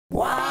这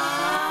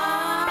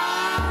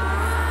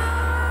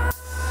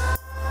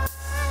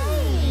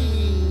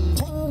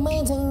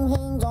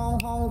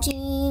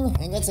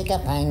个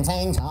扮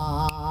青菜，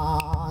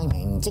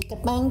这个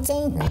扮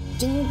青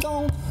正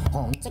宗，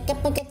这个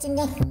扮个正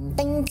啊，很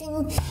丁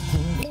精，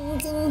很丁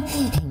精，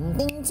很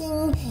丁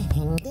精，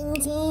很丁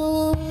精。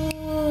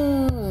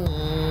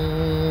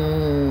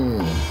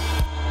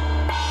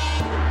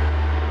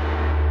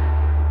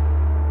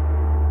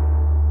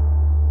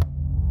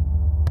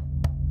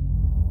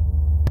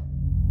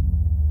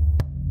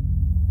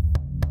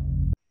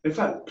In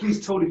fact, please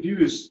tell the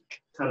viewers,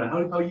 Tanner,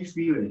 how are you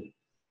feeling?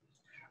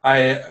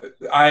 I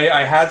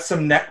had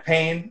some neck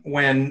pain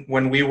when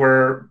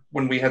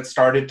we had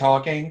started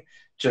talking,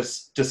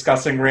 just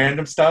discussing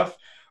random stuff.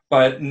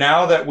 But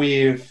now that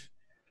we've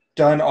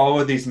done all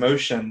of these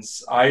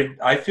motions,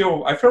 I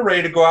feel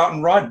ready to go out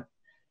and run.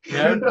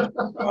 Yeah,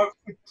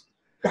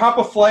 hop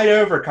a flight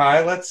over,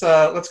 Kai. Let's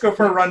go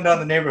for a run down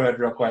the neighborhood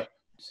real quick.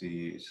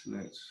 See,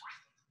 let's.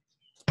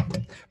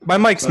 My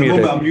mic's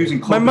muted.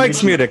 My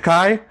mic's muted,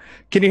 Kai.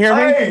 Can you hear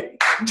me? Hey!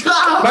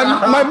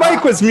 my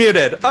mic was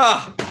muted.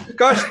 Ah,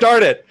 gosh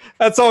darn it.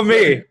 That's all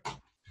me.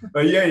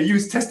 Yeah, you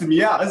was testing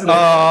me out, isn't it?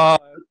 I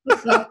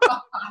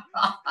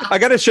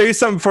got to show you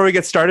something before we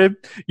get started.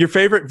 Your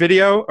favorite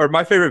video, or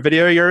my favorite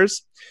video of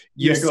yours,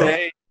 you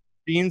say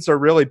jeans are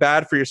really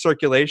bad for your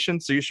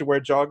circulation, so you should wear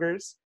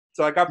joggers.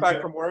 So I got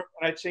back from work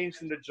and I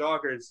changed into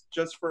joggers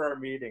just for our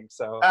meeting.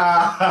 So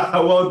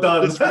well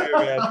done. Just for you,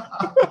 man.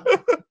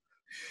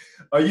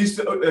 Are you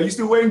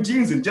still wearing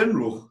jeans in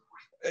general?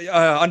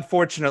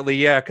 Unfortunately,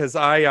 yeah, because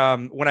I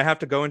when I have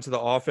to go into the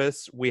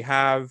office, we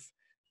have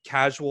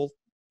casual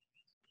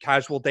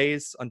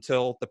days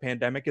until the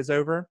pandemic is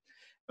over.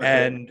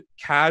 Okay. And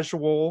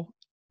casual,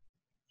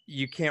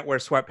 you can't wear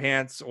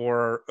sweatpants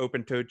or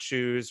open-toed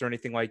shoes or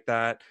anything like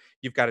that.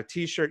 You've got a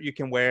t-shirt you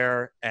can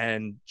wear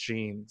and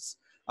jeans.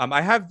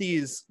 I have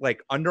these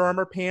like Under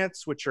Armour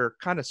pants, which are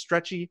kind of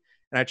stretchy,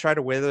 and I try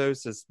to wear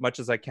those as much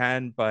as I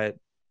can, but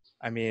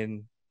I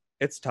mean,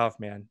 it's tough,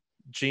 man.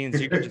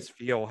 Jeans, you can just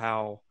feel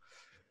how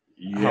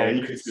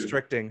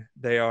constricting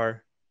they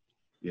are.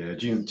 Yeah,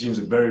 jeans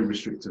are very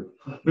restrictive.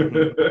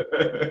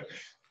 Mm-hmm.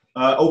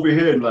 Over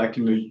here, like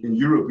in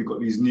Europe, we've got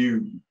these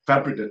new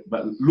fabric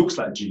that looks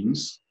like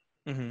jeans,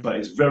 mm-hmm. but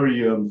it's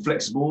very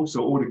flexible.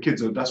 So all the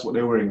kids that's what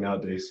they're wearing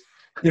nowadays.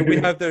 Yeah, we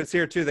have those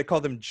here too. They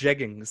call them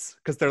jeggings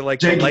because they're like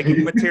the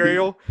legging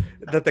material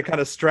that they kind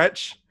of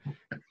stretch.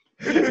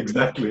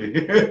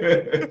 Exactly.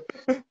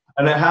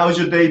 And how's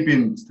your day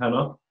been,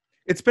 Tanner?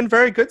 It's been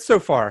very good so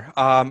far.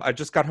 I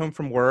just got home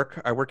from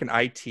work. I work in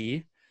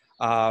IT.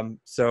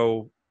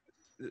 So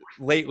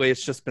lately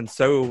it's just been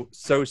so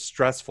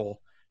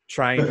stressful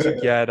trying to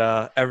get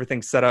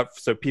everything set up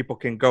so people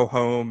can go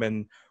home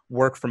and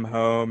work from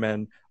home.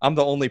 And I'm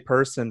the only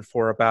person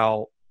for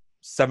about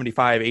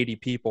 75, 80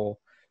 people.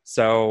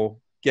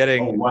 So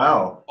getting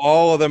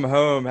all of them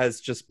home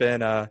has just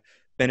been an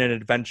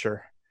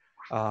adventure.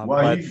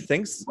 But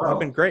things have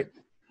been great.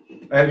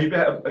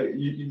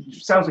 You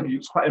sounds like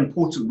it's quite an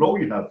important role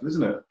you have,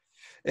 isn't it?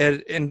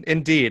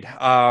 Indeed.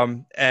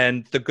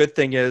 And the good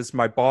thing is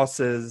my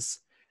bosses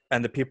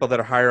and the people that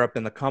are higher up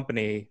in the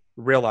company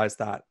realize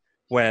that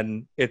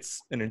when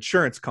it's an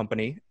insurance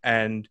company,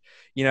 and,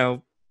 you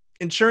know,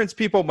 insurance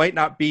people might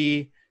not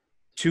be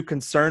too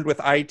concerned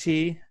with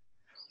IT,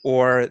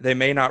 or they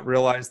may not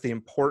realize the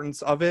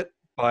importance of it,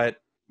 but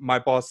my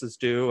bosses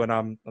do, and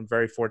I'm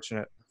very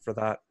fortunate for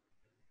that.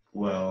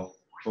 Well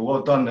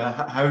done.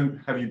 How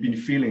have you been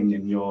feeling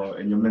in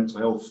your mental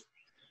health?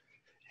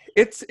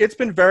 It's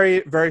been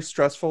very, very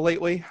stressful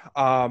lately.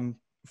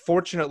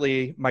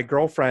 Fortunately, my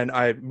girlfriend,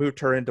 I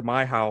moved her into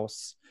my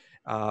house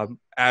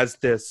as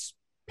this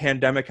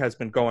pandemic has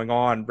been going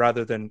on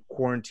rather than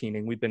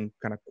quarantining. We've been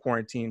kind of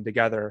quarantined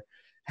together.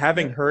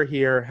 Having her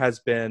here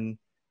has been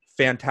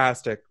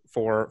fantastic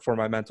for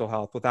my mental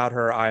health. Without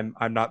her, I'm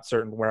not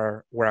certain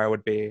where I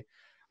would be.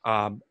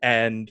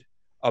 And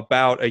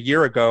about a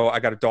year ago, I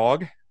got a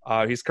dog.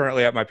 He's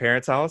currently at my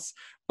parents' house,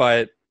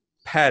 but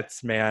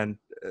pets, man,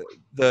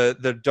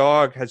 the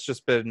dog has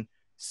just been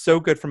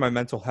so good for my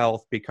mental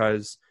health,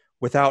 because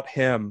without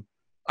him,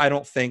 I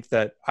don't think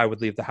that I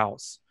would leave the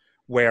house.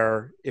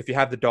 Where if you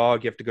have the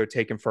dog, you have to go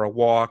take him for a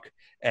walk,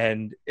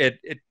 and it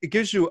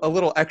gives you a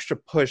little extra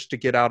push to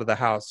get out of the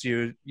house.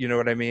 You know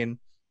what I mean?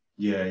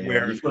 Yeah.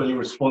 You feel you're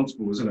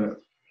responsible, isn't it?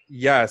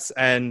 Yes,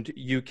 and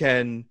you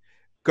can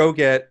go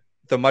get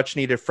the much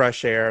needed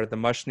fresh air, the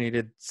much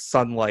needed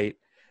sunlight,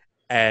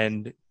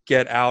 and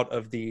get out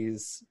of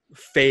these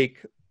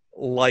fake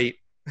light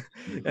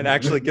and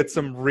actually get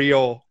some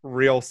real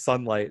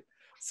sunlight.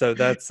 So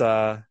that's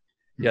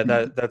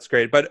that's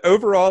great. But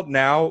overall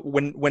now,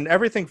 when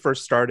everything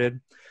first started,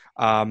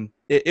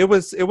 it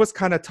was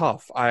kind of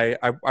tough. I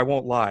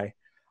won't lie.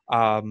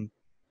 A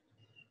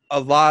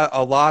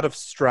lot of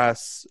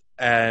stress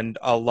and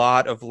a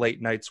lot of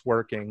late nights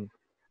working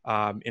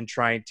in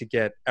trying to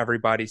get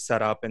everybody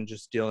set up and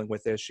just dealing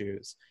with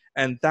issues.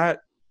 And that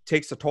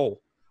takes a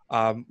toll.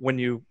 When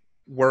you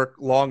work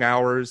long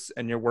hours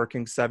and you're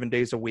working 7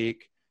 days a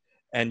week,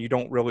 and you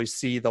don't really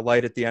see the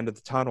light at the end of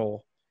the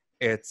tunnel,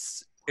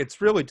 it's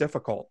really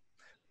difficult.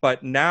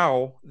 But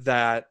now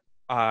that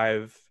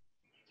I've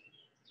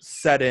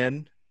set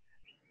in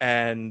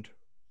and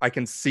I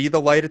can see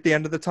the light at the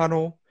end of the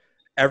tunnel,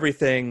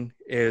 everything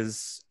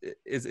is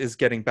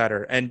getting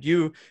better. And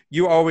you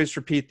always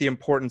repeat the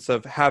importance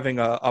of having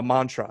a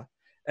mantra.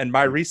 And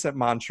my recent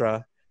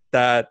mantra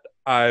that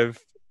I've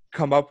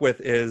come up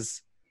with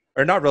is,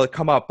 or not really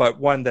come up, but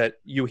one that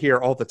you hear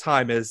all the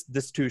time is,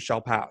 "This too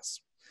shall pass."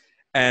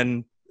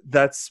 And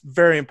that's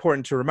very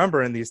important to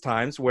remember in these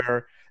times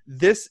where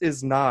this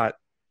is not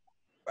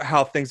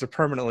how things are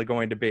permanently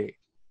going to be.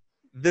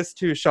 This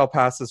too shall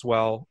pass as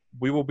well.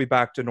 We will be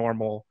back to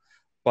normal,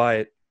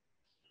 but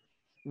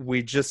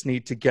we just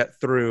need to get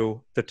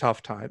through the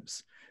tough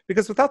times.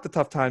 Because without the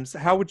tough times,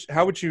 how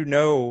would you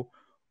know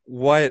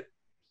what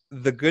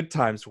the good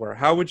times were?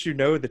 How would you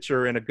know that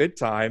you're in a good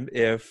time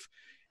if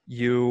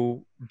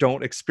you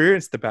don't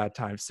experience the bad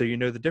times, so you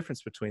know the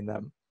difference between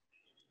them?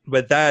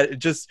 But that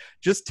just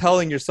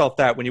telling yourself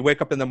that when you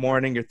wake up in the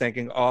morning, you're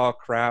thinking, "Oh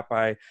crap,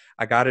 I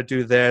got to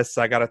do this.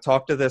 I got to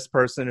talk to this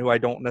person who I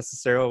don't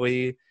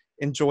necessarily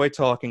enjoy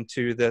talking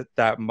to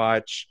that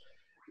much."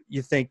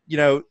 You think,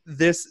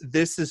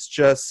 this is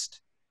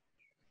just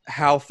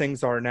how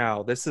things are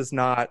now. This is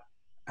not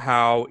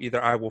how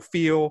either I will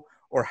feel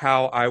or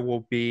how I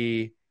will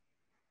be,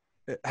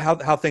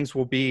 how things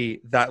will be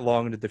that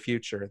long into the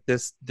future.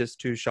 This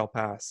too shall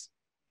pass.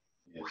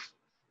 Yes.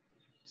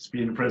 Just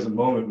be in the present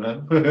moment,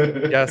 man.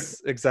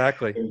 Yes,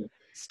 exactly.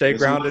 Stay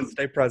grounded,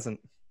 stay present.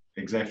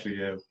 Exactly.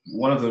 Yeah.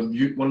 One of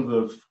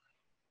the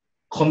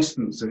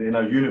constants in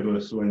our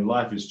universe or in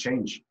life is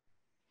change.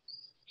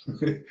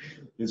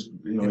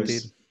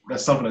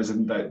 That's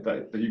something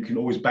that you can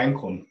always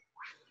bank on.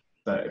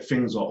 That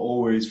things are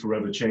always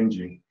forever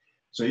changing.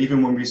 So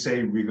even when we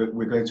say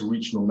we're going to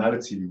reach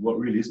normality, what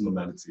really is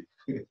normality?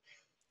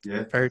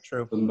 Yeah. Very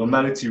true. The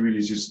normality really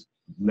is just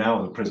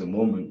now, the present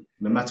moment.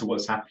 No matter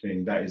what's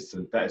happening, that is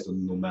the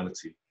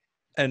normality.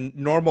 And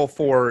normal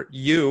for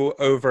you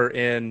over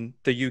in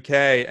the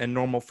UK and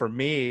normal for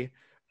me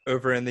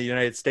over in the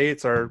United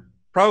States are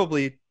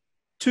probably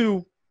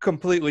two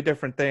completely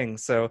different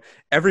things. So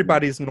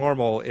everybody's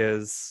normal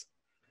is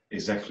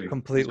exactly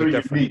completely it's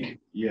very different. Unique.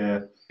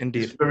 Yeah,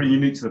 indeed. It's very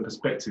unique to the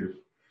perspective.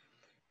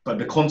 But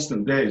the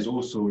constant there is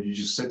also, you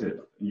just said it,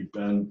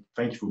 and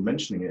thank you for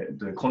mentioning it.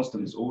 The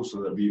constant is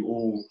also that we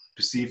all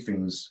perceive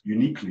things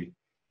uniquely.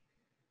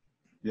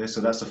 Yeah,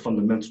 so that's a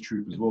fundamental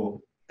truth as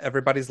well.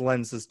 Everybody's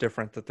lens is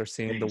different that they're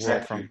seeing the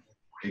world from.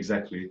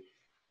 Exactly.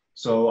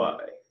 So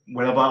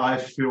whenever I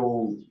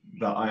feel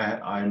that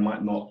I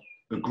might not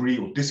agree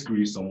or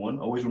disagree with someone,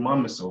 I always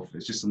remind myself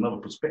it's just another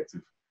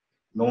perspective.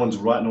 No one's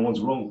right, no one's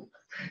wrong.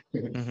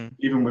 Mm-hmm.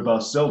 Even with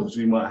ourselves,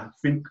 we might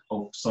think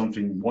of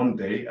something one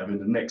day, and in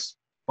the next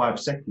 5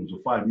 seconds or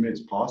 5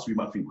 minutes pass, we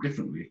might think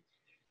differently.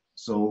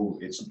 So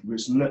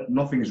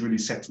nothing is really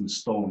set in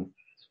stone.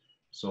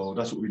 So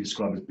that's what we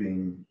describe as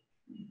being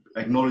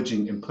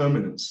acknowledging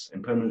impermanence.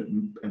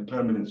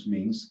 Impermanence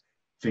means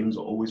things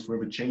are always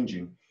forever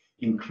changing,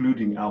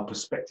 including our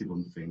perspective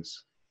on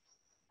things.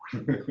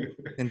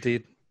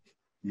 Indeed.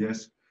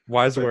 Yes.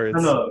 Wise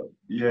words.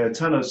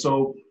 Tanner,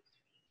 so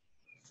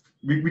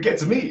we get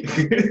to meet.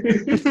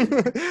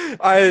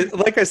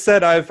 Like I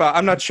said,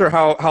 I'm not sure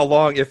how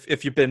long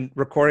if you've been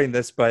recording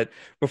this, but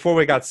before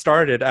we got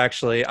started,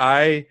 actually,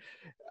 I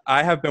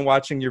have been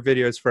watching your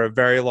videos for a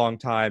very long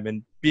time,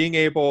 and being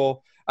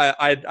able,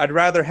 I'd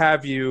rather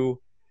have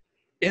you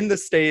in the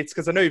States,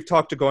 because I know you've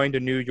talked to going to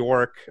New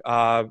York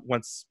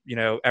once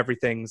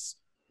everything's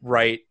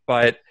right,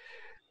 but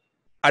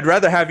I'd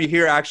rather have you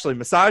here actually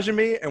massaging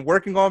me and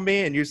working on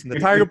me and using the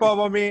tiger balm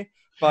on me.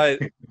 But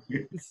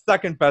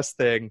second best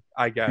thing,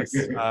 I guess,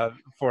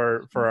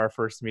 for our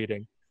first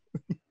meeting.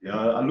 Yeah,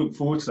 I look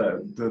forward to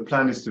that. The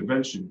plan is to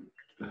eventually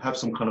have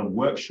some kind of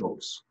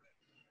workshops,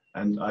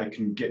 and I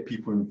can get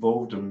people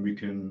involved, and we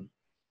can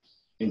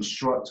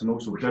instruct and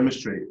also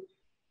demonstrate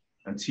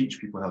and teach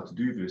people how to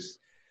do this.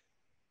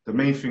 The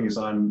main thing is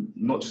I'm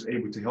not just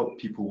able to help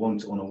people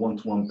on a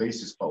one-to-one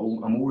basis, but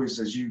I'm always,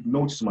 as you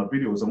notice in my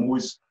videos, I'm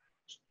always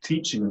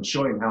teaching and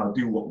showing how I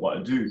do what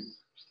I do.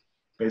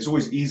 But it's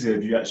always easier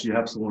if you actually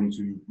have someone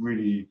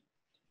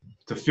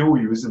to feel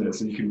you, isn't it?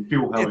 So you can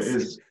feel how it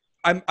is.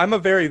 I'm a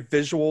very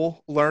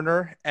visual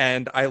learner,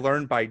 and I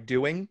learn by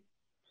doing.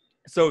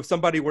 So if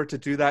somebody were to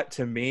do that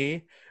to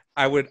me,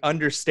 I would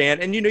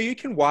understand. And you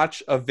can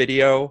watch a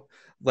video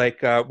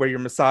like where you're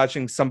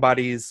massaging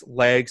somebody's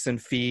legs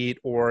and feet,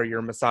 or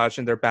you're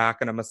massaging their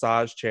back in a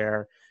massage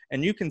chair,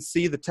 and you can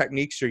see the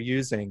techniques you're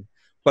using.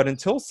 But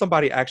until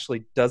somebody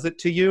actually does it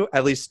to you,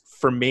 at least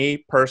for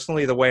me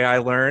personally, the way I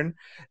learn,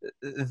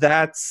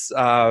 that's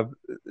a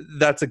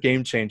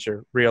game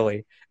changer,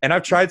 really. And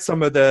I've tried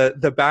some of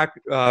the back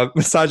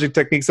massaging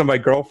techniques on my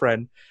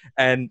girlfriend,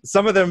 and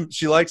some of them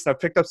she likes, and I've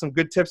picked up some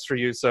good tips for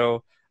you.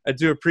 So I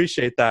do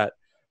appreciate that.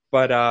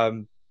 But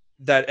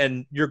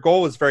and your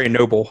goal is very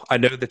noble. I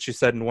know that you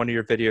said in one of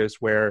your videos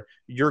where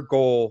your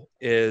goal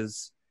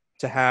is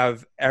to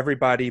have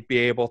everybody be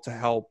able to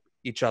help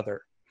each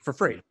other for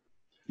free.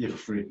 Yeah, for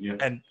free. Yeah.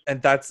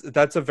 And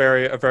that's a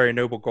very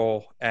noble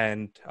goal.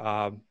 And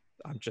I'm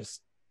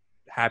just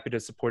happy to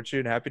support you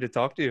and happy to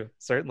talk to you.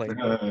 Certainly.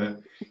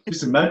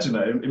 Just imagine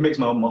that. It makes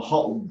my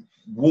heart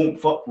warm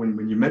up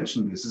when you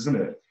mention this, isn't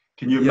it?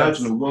 Can you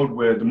imagine Yes. a world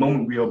where the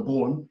moment we are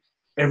born,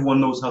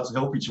 everyone knows how to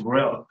help each other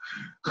out?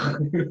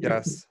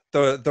 Yes.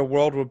 The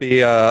world will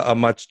be a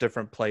much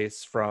different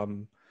place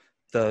from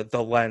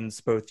the lens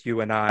both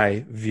you and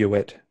I view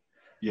it.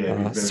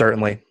 Yeah,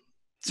 Certainly.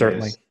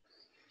 yes.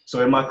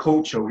 So in my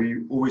culture,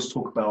 we always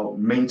talk about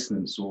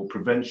maintenance or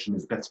prevention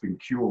is better than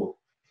cure.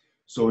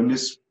 So in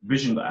this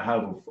vision that I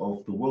have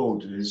of the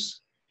world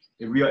is,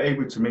 if we are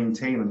able to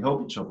maintain and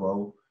help each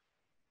other,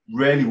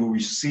 rarely will we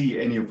see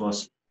any of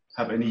us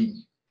have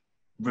any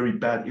very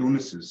bad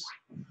illnesses.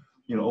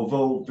 You know,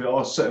 although there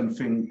are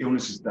certain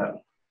illnesses that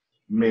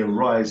may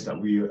arise that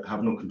we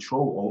have no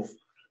control of,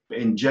 but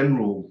in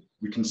general,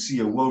 we can see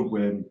a world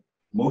where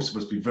most of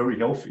us be very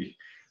healthy.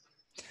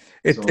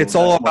 It's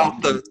all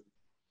about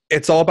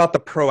the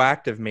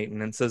proactive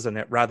maintenance, isn't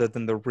it? Rather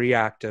than the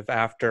reactive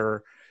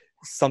after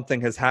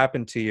something has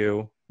happened to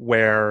you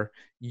where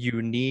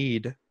you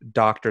need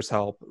doctor's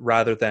help,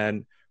 rather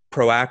than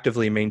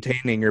proactively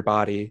maintaining your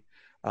body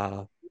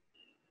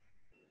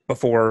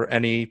before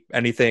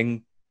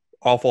anything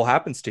awful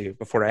happens to you,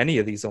 before any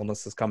of these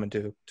illnesses come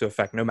into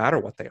effect, no matter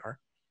what they are.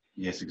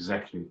 Yes,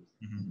 exactly.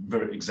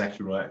 Very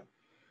exactly right.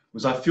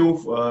 Because I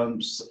feel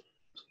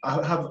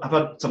I've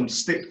had some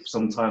stick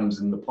sometimes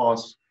in the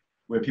past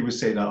where people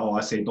say that, oh,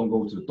 I say don't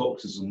go to the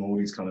doctors and all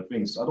these kind of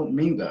things. I don't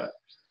mean that.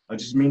 I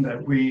just mean that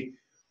if we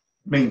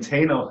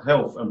maintain our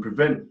health and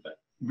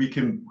we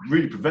can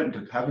really prevent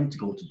having to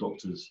go to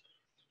doctors.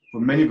 For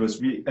many of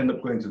us, we end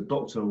up going to the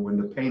doctor when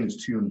the pain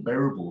is too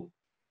unbearable.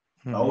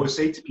 I always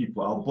say to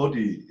people, our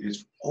body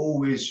is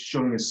always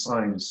showing us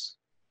signs,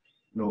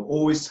 you know,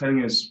 always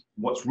telling us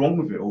what's wrong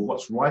with it or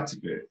what's right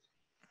with it.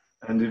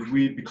 And if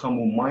we become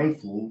more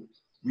mindful,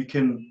 we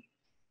can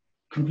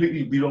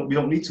completely, we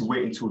don't need to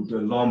wait until the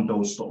alarm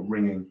bells stop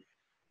ringing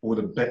or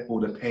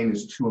the pain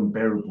is too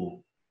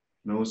unbearable.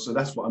 You know, so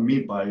that's what I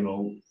mean by, you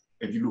know,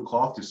 if you look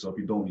after yourself,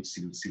 you don't need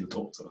to see the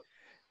doctor.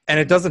 And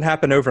it doesn't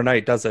happen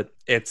overnight, does it?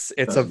 It's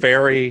a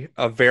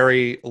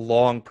very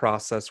long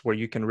process where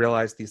you can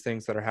realize these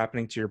things that are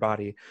happening to your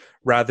body,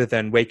 rather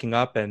than waking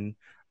up and,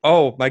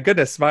 oh my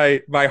goodness,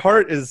 my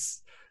heart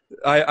is,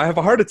 I have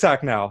a heart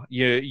attack now.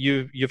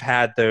 You've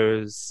had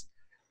those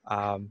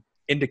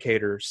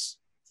indicators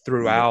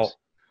throughout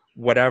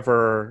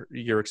whatever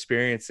you're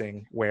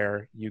experiencing,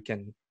 where you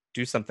can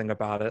do something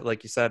about it,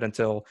 like you said,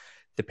 until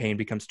the pain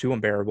becomes too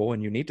unbearable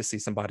and you need to see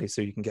somebody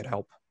so you can get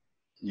help.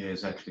 Yeah,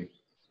 exactly.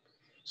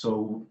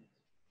 So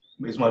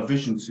it's my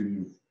vision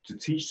to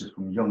teach this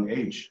from a young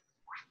age.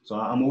 So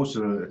I'm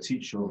also a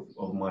teacher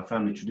of my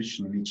family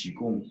traditionally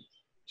Qigong,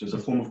 which is a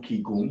form of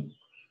Qigong.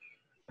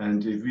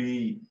 And if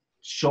we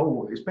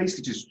show, it's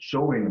basically just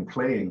showing and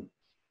playing.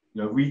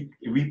 You know,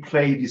 if we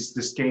play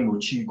this game of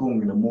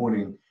Qigong in the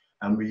morning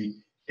and we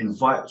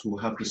invite or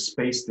have the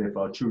space there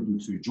for our children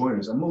to join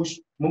us, and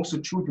most of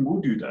the children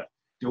will do that.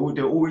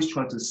 They're always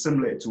trying to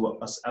assimilate to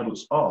what us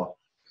adults are.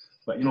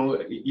 But you know,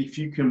 if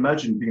you can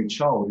imagine being a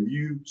child, if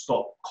you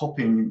start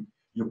copying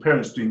your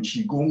parents doing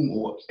Qigong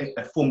or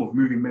a form of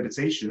moving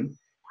meditation,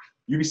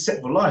 you'll be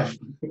set for life.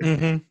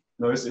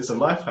 No, it's a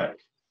life hack.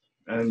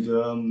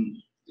 And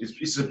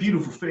it's a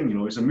beautiful thing, you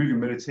know, it's a moving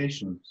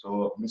meditation.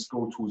 So let's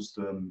go towards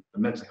the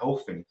mental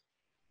health thing.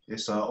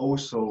 Yes, I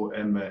also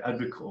am an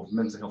advocate of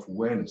mental health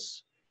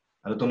awareness.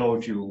 And I don't know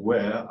if you're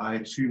aware, I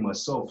too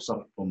myself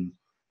suffer from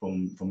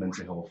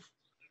mental health.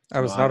 I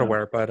was not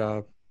aware,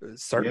 but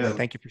certainly, yeah,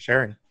 thank you for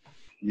sharing.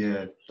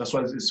 Yeah, that's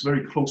why it's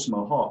very close to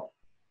my heart.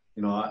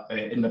 You know,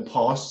 in the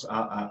past,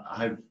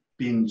 I've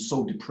been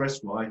so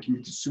depressed where I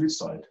committed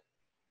suicide.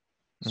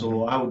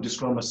 So I would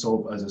describe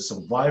myself as a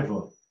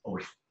survivor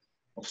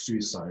of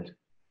suicide.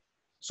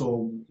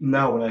 So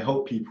now when I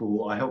help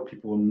people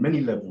on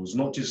many levels,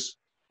 not just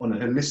on a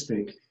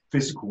holistic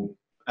physical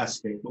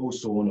aspect, but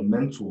also on a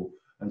mental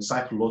and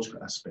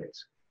psychological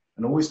aspect.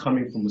 And always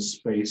coming from a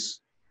space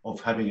of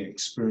having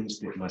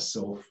experienced it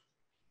myself.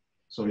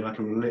 So I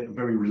can relate,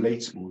 very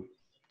relatable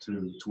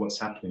to what's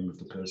happening with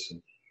the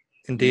person.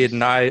 Indeed. Yes.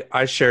 And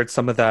I shared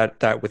some of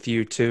that with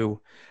you too.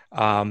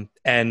 And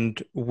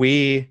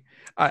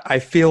I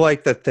feel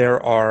like that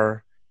there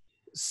are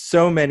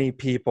so many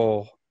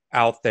people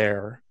out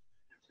there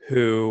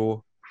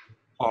who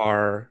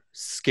are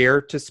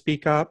scared to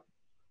speak up,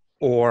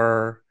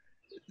 or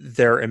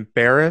they're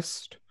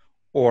embarrassed,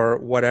 or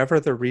whatever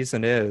the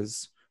reason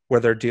is, where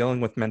they're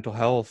dealing with mental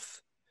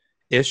health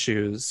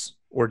issues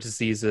or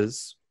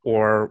diseases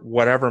or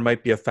whatever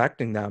might be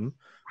affecting them,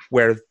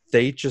 where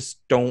they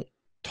just don't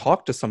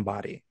talk to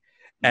somebody.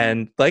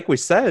 And like we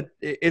said,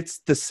 it's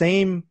the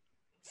same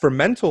for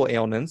mental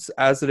ailments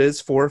as it is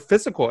for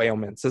physical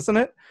ailments, isn't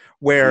it?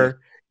 Where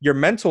your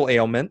mental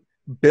ailment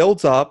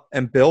builds up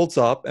and builds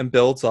up and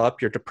builds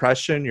up, your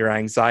depression, your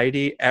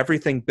anxiety,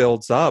 everything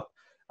builds up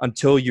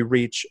until you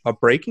reach a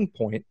breaking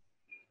point,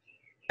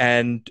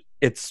 and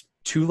it's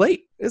too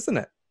late, isn't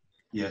it?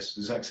 Yes,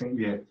 exact same.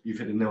 Yeah, you've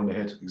hit the nail on the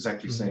head.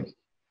 Exactly Mm-hmm. same.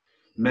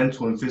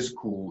 Mental and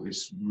physical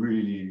is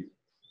really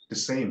the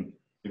same.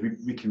 If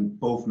we can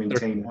both They're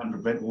maintain and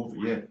prevent all of it,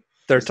 yeah.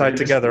 they're It's the tied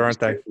together, holistic aren't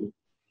they? perspective.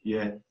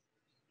 Yeah,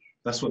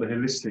 that's what the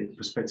holistic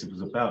perspective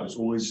is about. It's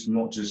always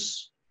not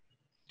just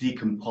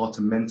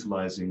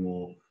decompartmentalizing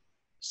or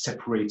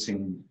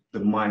separating the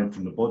mind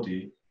from the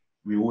body.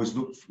 We always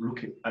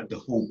look at the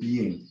whole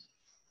being.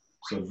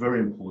 So very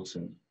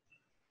important.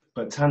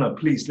 But Tanner,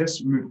 please,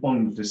 let's move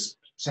on with this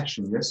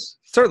session, yes?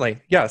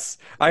 Certainly, yes.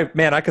 I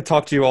could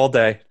talk to you all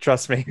day.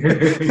 Trust me.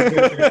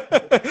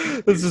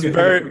 This is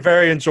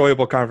very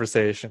enjoyable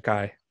conversation,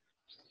 Kai.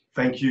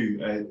 Thank you.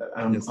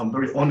 Yes, I'm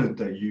very honored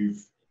that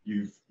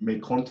you've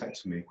made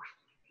contact with me.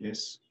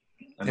 Yes.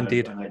 And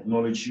indeed, I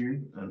acknowledge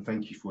you and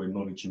thank you for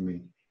acknowledging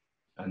me.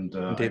 And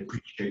I indeed.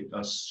 appreciate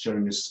us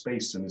sharing this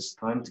space and this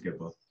time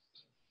together.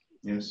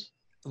 Yes.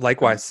 And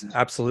Likewise,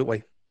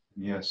 absolutely.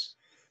 yes.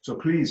 So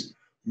please,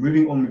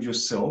 moving on with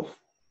yourself,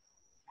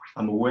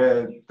 I'm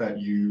aware that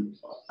you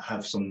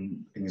have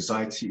some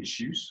anxiety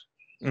issues.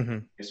 Mm-hmm.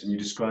 Yes, and you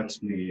described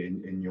to me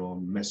in your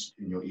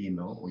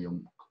email or your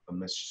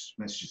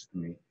messages to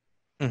me.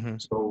 Mm-hmm.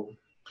 So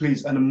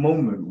please, at the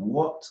moment,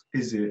 what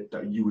is it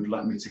that you would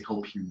like me to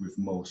help you with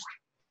most?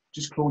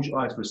 Just close your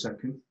eyes for a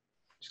second.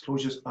 Just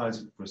close your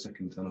eyes for a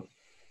second, Tanner.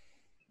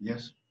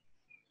 Yes.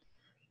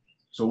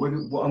 So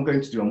what I'm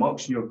going to do, I'm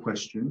asking you a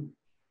question,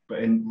 but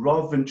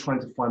rather than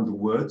trying to find the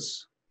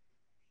words,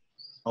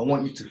 I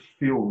want you to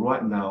feel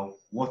right now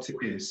what it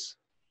is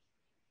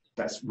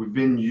that's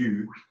within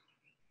you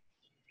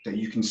that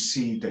you can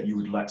see that you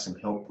would like some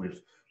help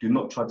with. Do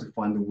not try to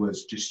find the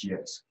words just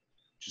yet.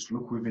 Just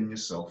look within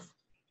yourself.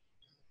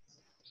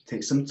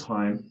 Take some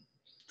time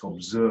to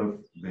observe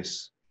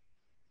this.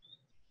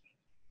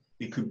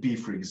 It could be,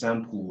 for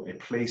example, a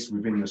place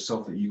within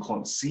yourself that you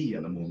can't see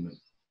at the moment.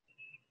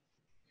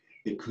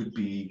 It could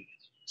be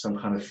some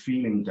kind of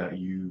feeling that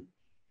you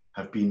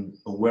have been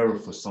aware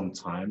of for some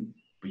time,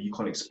 but you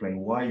can't explain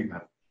why you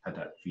have had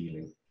that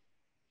feeling.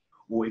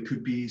 Or it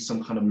could be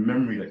some kind of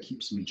memory that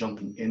keeps them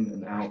jumping in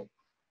and out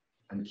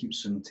and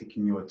keeps them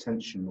taking your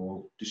attention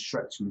or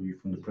distracting you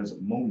from the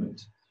present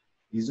moment.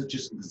 These are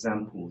just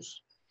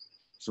examples.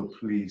 So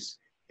please,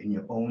 in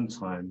your own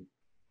time,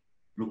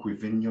 look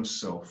within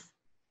yourself.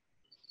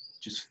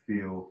 Just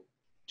feel,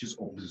 just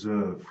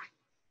observe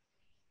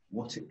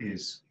what it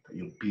is that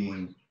your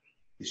being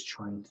is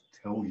trying to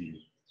tell you.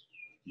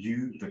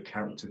 You, the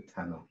character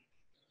Tanner,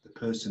 the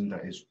person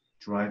that is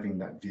driving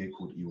that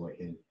vehicle that you are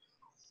in,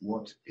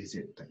 what is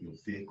it that your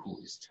vehicle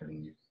is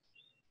telling you?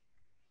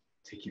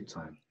 Take your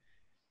time.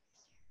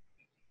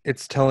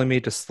 It's telling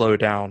me to slow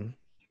down.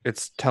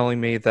 It's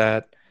telling me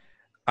that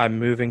I'm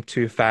moving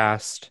too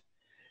fast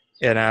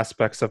in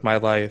aspects of my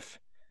life,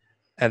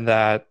 and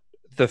that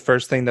the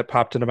first thing that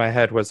popped into my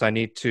head was I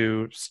need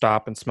to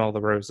stop and smell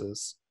the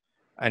roses.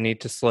 I need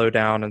to slow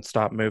down and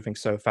stop moving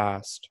so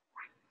fast.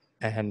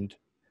 And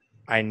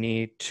I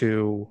need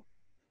to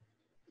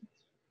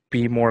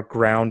be more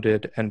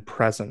grounded and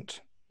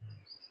present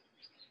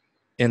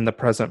in the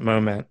present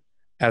moment,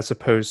 as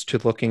opposed to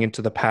looking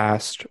into the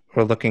past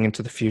or looking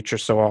into the future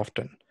so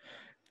often.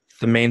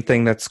 The main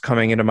thing that's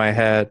coming into my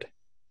head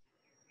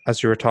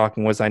as you were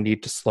talking was I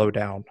need to slow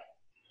down.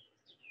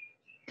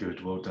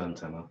 Good, well done,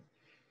 Tanner.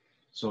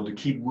 So the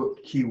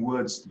key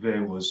words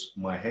there was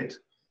my head,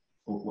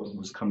 or what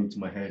was coming to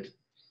my head.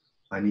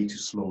 I need to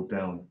slow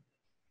down.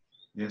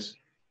 Yes.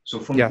 So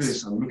from Yes.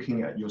 this, I'm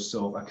looking at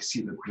yourself. I can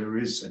see that there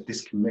is a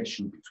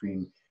disconnection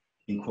between,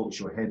 in quotes,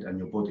 your head and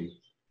your body.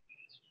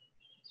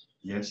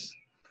 Yes.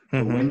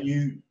 But Mm-hmm. when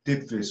you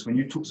did this, when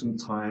you took some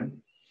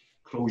time,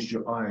 closed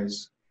your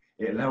eyes,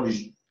 it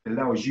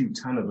allows you,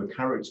 Tanner, the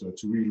character,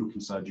 to really look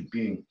inside your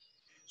being.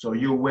 So are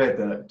you aware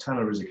that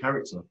Tanner is a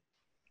character?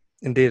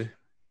 Indeed.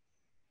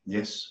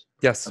 Yes.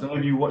 Yes. I don't know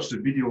if you watched the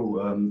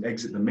video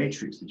Exit the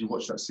Matrix. Did you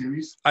watch that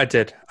series? I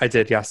did,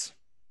 yes.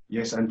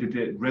 Yes, and did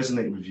it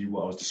resonate with you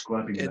what I was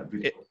describing in It that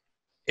video?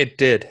 it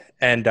did.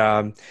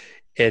 And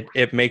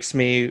it makes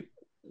me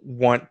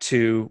want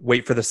to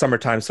wait for the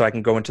summertime so I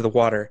can go into the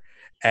water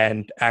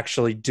and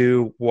actually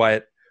do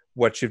what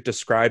you've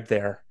described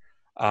there.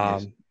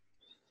 Yes.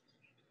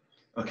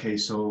 Okay,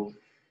 so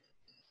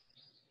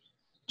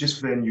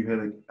just then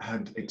you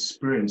had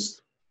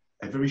experienced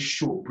a very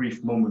short,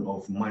 brief moment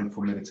of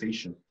mindful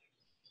meditation.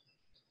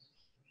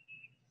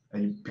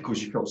 And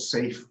because you felt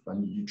safe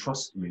and you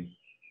trusted me,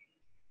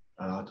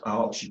 I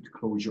asked you to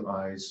close your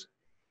eyes.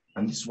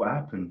 And this is what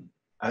happened.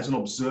 As an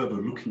observer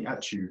looking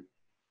at you,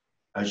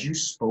 as you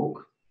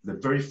spoke, the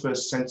very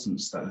first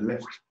sentence that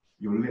left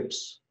your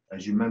lips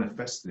as you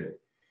manifested it,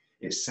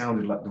 it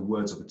sounded like the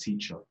words of a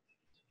teacher.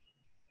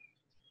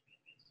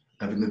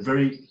 And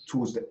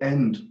towards the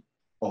end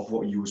of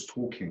what you was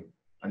talking,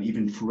 and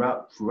even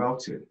throughout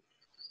it,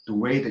 the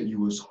way that you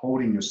was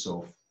holding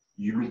yourself,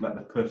 you look like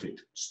the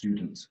perfect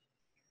student.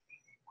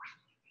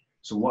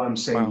 So what I'm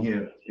saying Wow.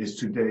 here is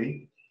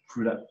today,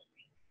 through that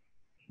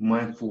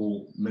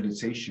mindful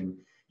meditation,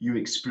 you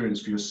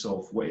experience for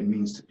yourself what it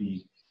means to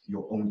be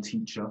your own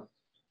teacher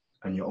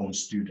and your own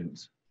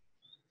student.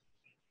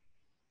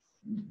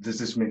 Does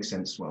this make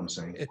sense, what I'm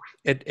saying?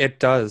 It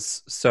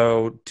does.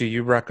 So do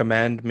you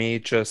recommend me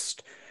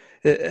just,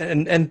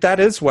 and that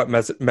is what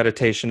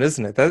meditation,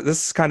 isn't it?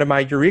 This is kind of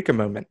my eureka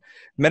moment.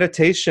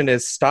 Meditation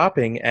is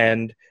stopping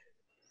and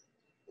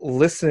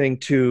listening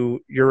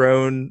to your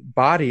own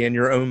body and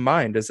your own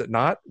mind, is it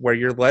not? Where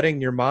you're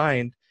letting your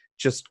mind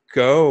just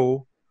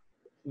go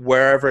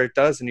wherever it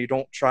does and you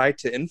don't try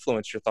to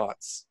influence your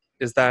thoughts.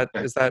 Is that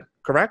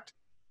correct?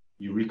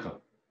 Eureka.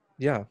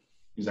 Yeah.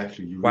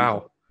 Exactly.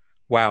 Eureka.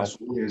 Wow. That's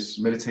what it is.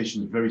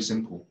 Meditation is very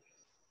simple.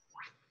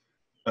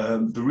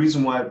 The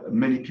reason why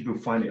many people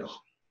find it,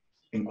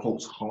 in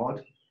quotes,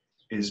 hard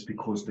is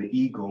because the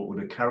ego or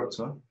the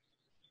character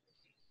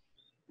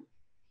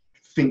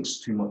thinks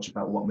too much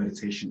about what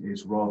meditation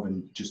is rather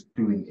than just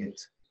doing it.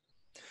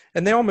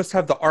 And they almost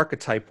have the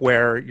archetype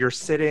where you're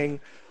sitting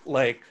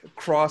like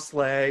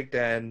cross-legged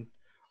and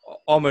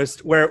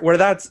almost where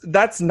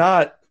that's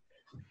not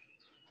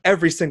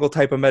every single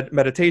type of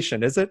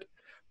meditation, is it?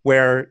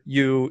 Where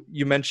you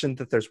mentioned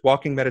that there's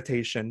walking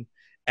meditation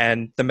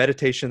and the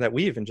meditation that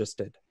we even just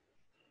did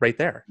right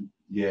there.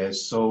 Yeah,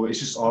 so it's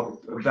just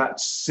that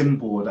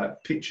symbol,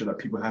 that picture that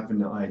people have in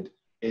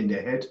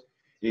their head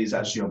is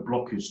actually a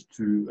blockage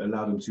to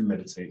allow them to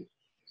meditate.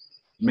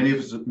 Many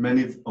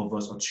of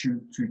us are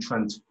too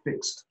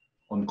transfixed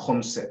on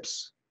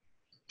concepts,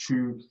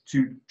 too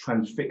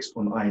transfixed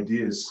on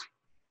ideas.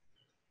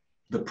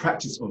 The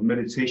practice of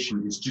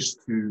meditation is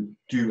just to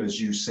do as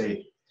you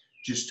say,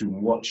 just to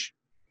watch.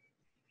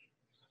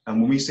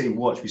 And when we say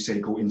watch, we say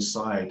go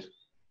inside.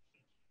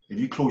 If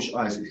you close your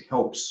eyes, it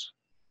helps.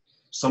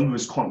 Some of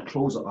us can't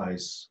close our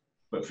eyes.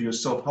 But for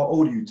yourself, how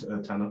old are you,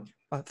 Tanner?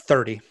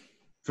 30.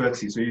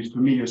 30. So for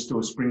me, you're still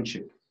a spring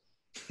chick.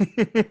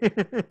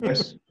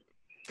 Yes.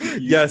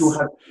 Yes.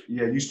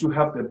 You still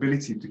have the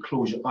ability to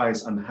close your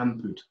eyes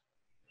unhampered.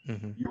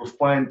 Mm-hmm. You will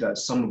find that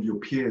some of your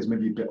peers,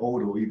 maybe a bit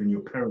older, or even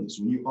your parents,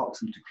 when you ask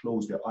them to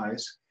close their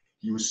eyes,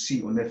 you will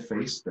see on their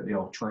face that they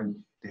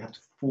have to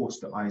force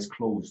their eyes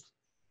closed.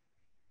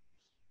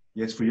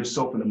 Yes, for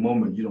yourself in the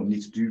moment, you don't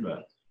need to do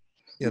that.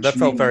 Yeah, that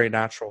felt very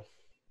natural.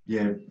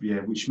 Yeah,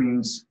 which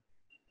means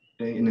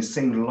in the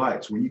same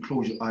light, when you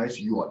close your eyes,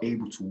 you are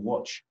able to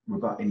watch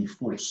without any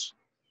force.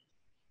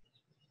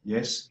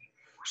 Yes?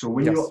 So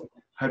when you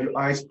have your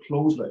eyes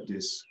closed like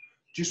this,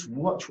 just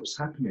watch what's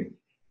happening.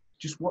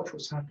 Just watch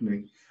what's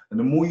happening. And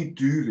the more you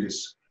do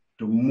this,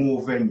 the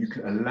more then you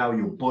can allow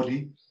your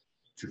body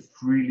to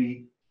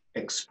freely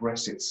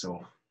express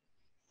itself.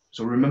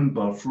 So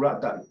remember,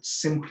 throughout that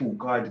simple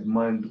guided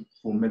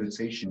mindful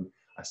meditation,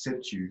 I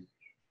said to you,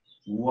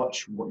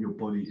 watch what your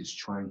body is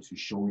trying to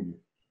show you.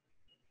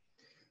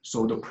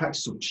 So the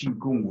practice of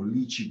Qigong or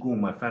Li Qigong,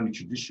 my family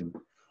tradition,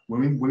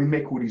 when we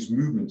make all these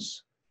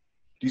movements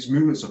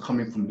are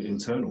coming from the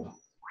internal.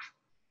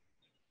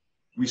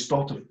 We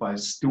start off by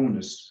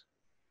stillness.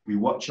 We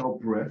watch our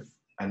breath,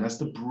 and as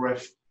the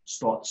breath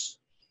starts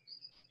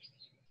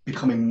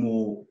becoming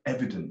more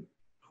evident,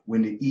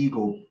 when the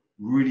ego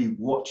really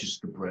watches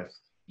the breath,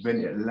 then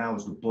it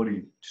allows the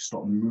body to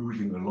start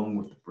moving along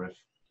with the breath.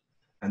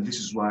 And this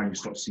is why you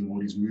start seeing all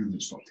these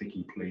movements start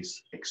taking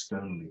place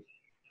externally.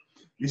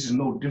 This is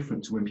no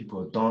different to when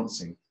people are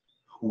dancing,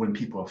 or when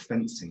people are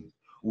fencing,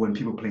 or when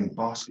people are playing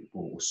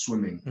basketball or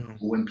swimming,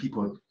 or when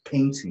people are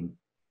painting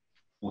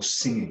or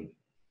singing.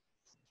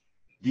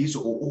 These are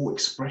all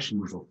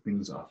expressions of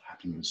things that are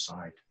happening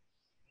inside.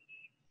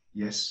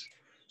 Yes?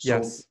 So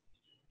yes.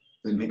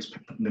 It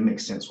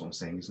makes sense what I'm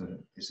saying,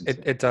 isn't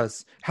it? It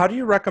does. How do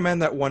you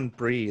recommend that one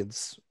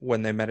breathes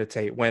when they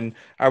meditate? When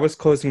I was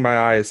closing my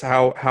eyes,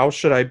 how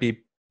should I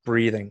be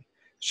breathing?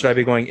 Should I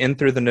be going in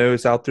through the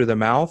nose, out through the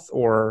mouth,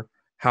 or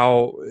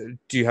how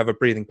do you have a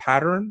breathing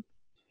pattern?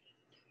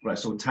 Right,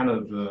 so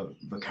Tanner,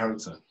 the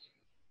character.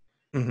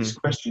 This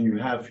question you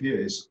have here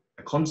is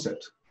a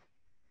concept.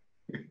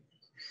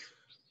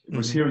 It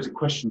was here as a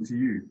question to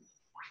you.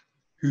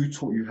 Who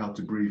taught you how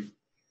to breathe?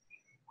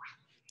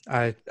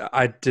 I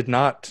did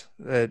not.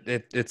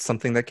 It's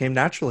something that came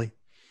naturally.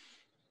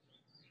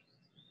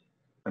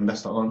 And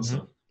that's the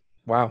answer.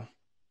 Wow.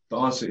 The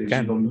answer is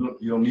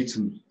you don't need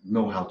to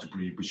know how to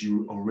breathe, but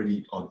you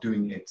already are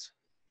doing it.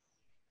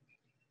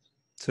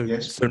 So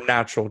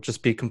natural,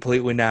 just be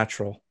completely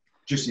natural.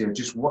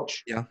 Just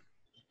watch. Yeah.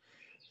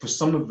 For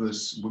some of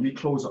us, when we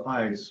close our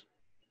eyes,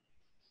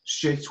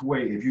 straight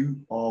away, if you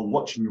are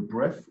watching your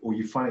breath or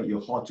you find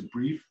it hard to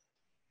breathe,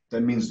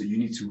 that means that you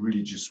need to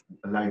really just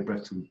allow your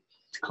breath to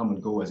come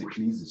and go as it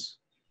pleases.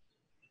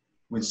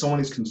 When someone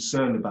is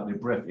concerned about their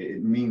breath,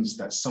 it means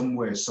that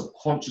somewhere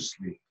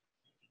subconsciously,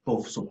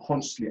 both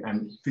subconsciously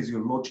and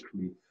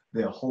physiologically,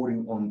 they are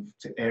holding on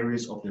to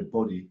areas of their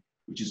body,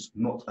 which is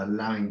not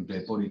allowing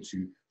their body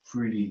to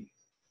freely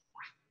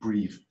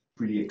breathe,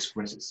 freely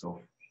express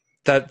itself.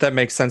 That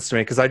makes sense to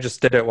me, because I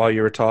just did it while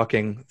you were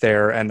talking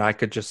there, and I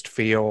could just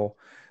feel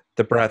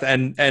the breath.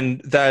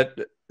 And that,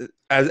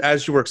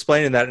 as you were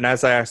explaining that, and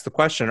as I asked the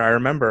question, I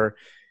remember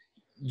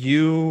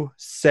you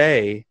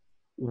say,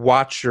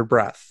 watch your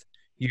breath.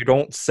 You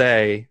don't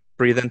say,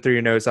 breathe in through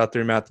your nose, out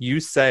through your mouth. You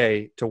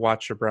say to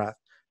watch your breath.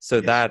 So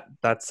Yes.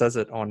 that says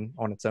it on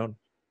its own.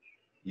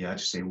 Yeah, I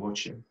just say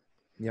watch it.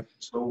 Yep.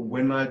 So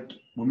when I do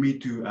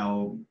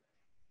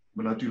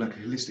like a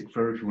holistic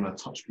therapy, when I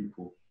touch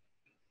people,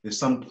 there's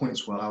some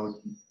points where I would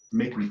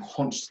make them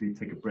consciously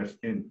take a breath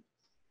in.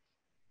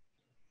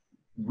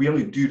 We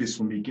only do this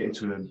when we get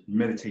into a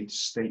meditative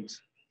state,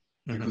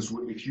 because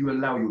if you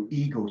allow your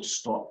ego to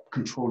start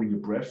controlling your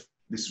breath,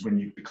 this is when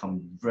you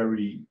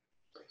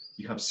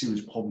have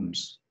serious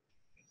problems.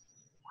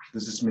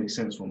 Does this make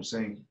sense what I'm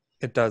saying?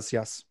 It does,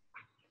 yes.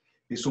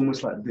 It's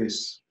almost like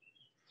this.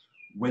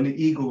 When the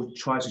ego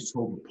tries to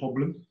solve a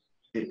problem,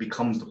 it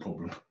becomes the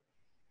problem.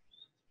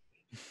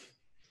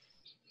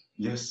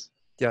 Yes.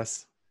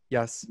 Yes.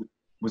 Yes.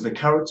 Because the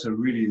character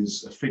really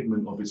is a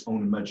figment of its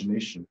own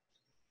imagination.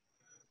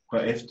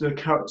 But if the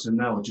character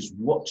now just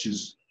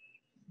watches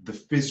the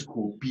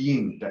physical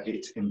being that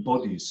it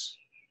embodies,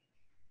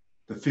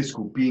 the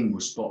physical being will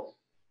start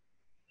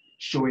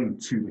showing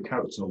to the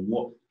character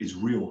what is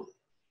real,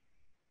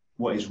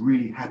 what is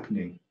really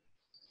happening.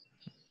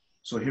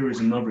 So here is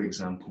another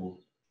example.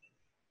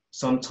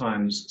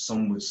 Sometimes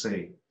someone would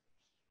say,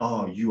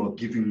 "Oh, you are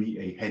giving me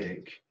a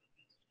headache.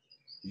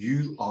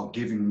 You are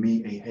giving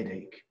me a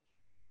headache."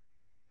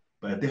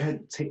 But if they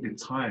had take the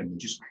time and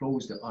just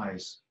close their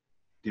eyes,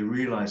 they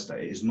realize that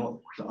it is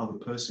not the other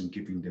person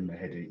giving them a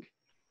headache.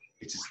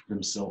 It is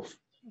themselves.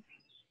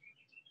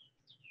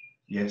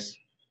 Yes?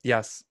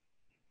 Yes.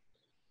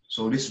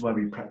 So this is why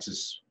we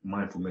practice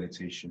mindful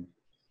meditation.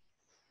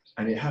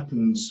 And it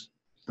happens,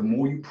 the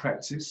more you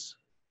practice,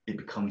 it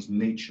becomes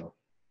nature.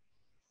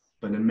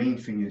 But the main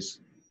thing is,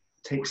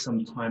 take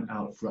some time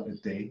out throughout the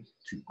day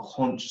to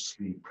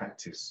consciously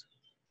practice.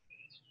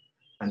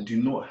 And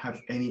do not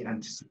have any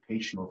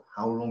anticipation of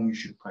how long you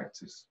should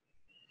practice.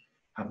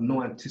 Have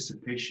no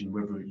anticipation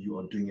whether you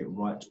are doing it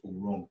right or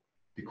wrong.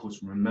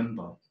 Because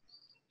remember,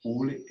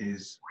 all it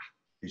is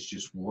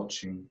just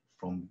watching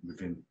from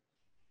within.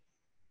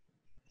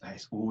 That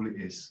is all it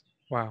is.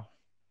 Wow.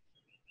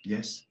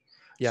 Yes?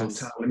 Yes.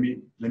 So Tao, let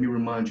me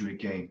remind you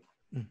again.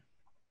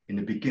 In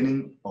the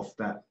beginning of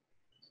that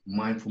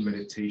mindful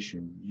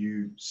meditation,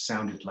 you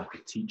sounded like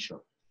a teacher.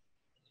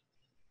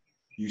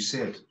 You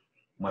said,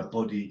 "My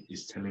body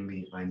is telling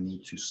me I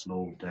need to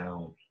slow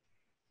down."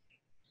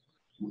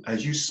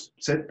 As you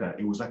said that,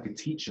 it was like a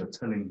teacher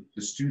telling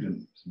the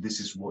student, "This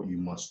is what you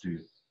must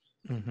do."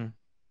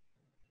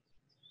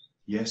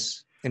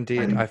 Yes?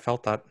 Indeed, And I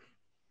felt that.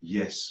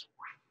 yes.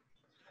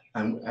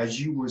 And as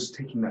you was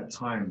taking that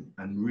time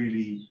and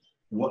really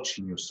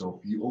watching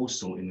yourself, you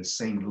also in the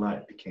same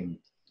light became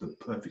the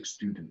perfect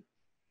student.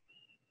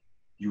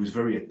 You was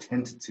very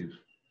attentive.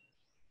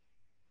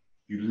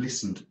 You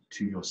listened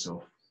to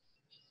yourself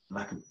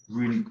like a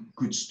really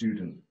good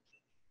student.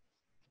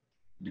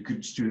 The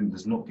good student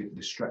does not get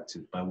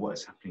distracted by what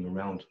is happening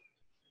around.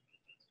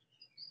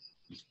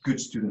 The good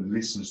student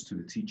listens to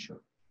the teacher.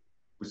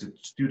 Because the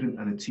student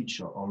and the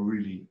teacher are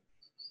really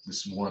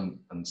this one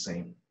and the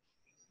same.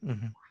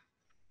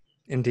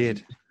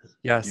 Indeed.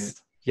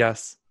 Yes. Yeah.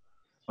 Yes.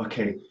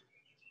 Okay.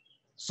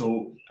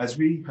 So as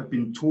we have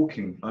been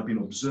talking, I've been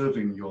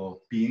observing your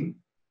being.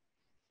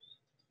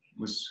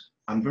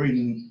 I'm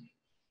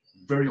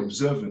very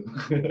observant.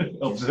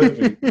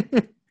 Observing.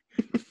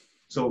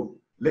 So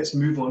let's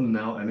move on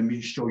now and let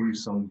me show you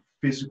some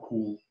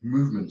physical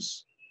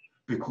movements,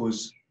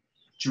 because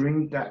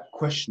during that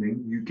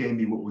questioning, you gave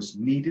me what was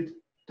needed.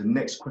 The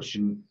next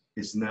question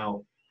is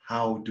now,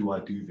 how do I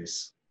do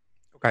this?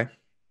 Okay.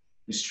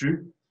 It's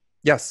true?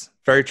 Yes,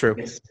 very true.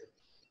 Yes.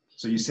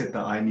 So you said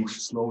that I need to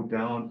slow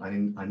down,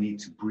 I need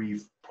to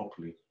breathe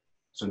properly.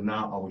 So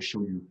now I will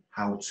show you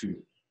how to.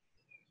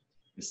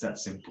 It's that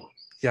simple.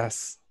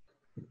 Yes.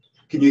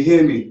 Can you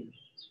hear me?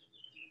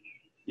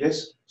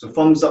 Yes? So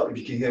thumbs up if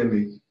you can hear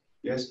me.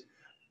 Yes?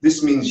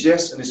 This means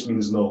yes and this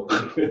means no.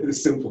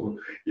 It's simple.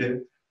 Yeah?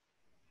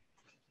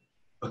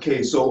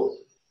 Okay, so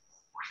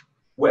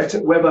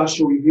whatever I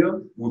show you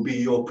here will be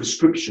your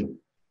prescription.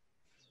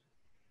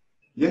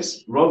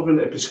 Yes? Rather than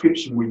a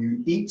prescription where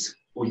you eat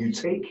or you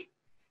take,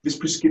 this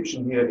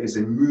prescription here is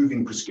a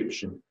moving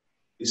prescription.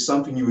 It's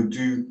something you would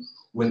do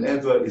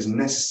whenever is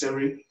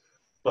necessary,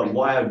 but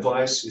what I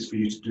advise is for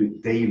you to do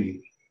it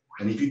daily.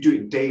 And if you do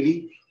it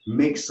daily,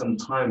 make some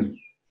time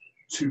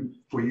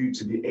for you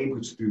to be able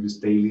to do this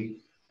daily,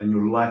 and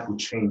your life will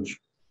change.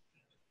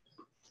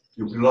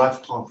 Your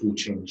life path will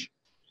change.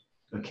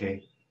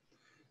 Okay.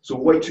 So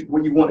what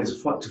you want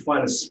is to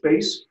find a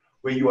space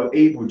where you are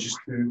able just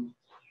to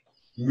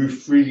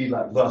move freely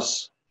like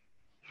thus.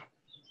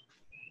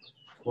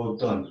 Well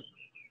done.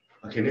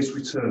 Okay, let's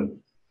return.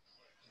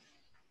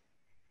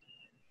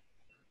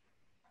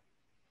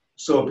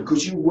 So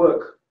because you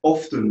work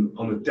often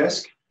on a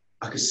desk,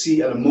 I can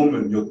see at the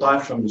moment your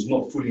diaphragm is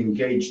not fully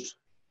engaged.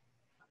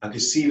 I can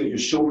see that your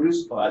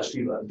shoulders are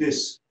actually like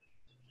this.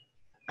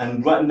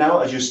 And right now,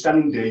 as you're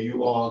standing there,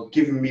 you are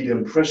giving me the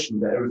impression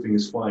that everything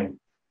is fine.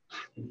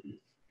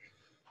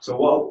 So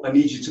what I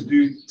need you to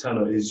do,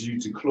 Tana, is you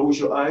to close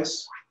your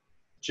eyes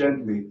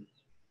gently.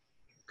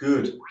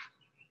 Good.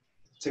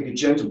 Take a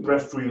gentle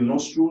breath through your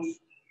nostrils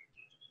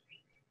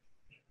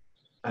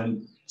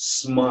and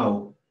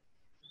Smile.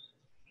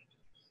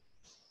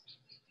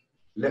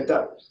 Let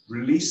that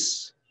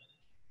release.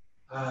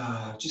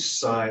 Just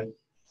sigh.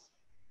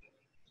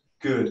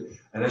 Good.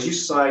 And as you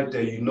sighed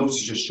there, you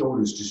notice your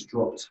shoulders just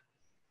dropped.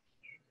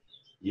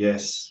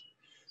 Yes.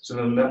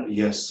 So now,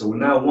 yes. So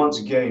now once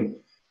again,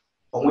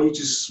 I want you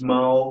to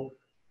smile.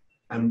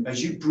 And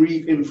as you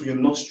breathe in through your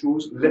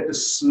nostrils, let the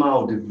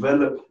smile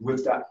develop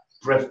with that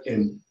breath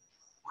in.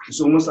 It's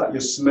almost like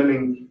you're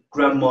smelling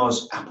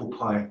grandma's apple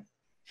pie.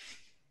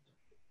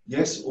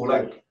 Yes, or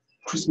like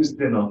Christmas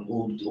dinner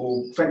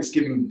or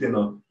Thanksgiving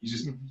dinner. You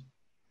just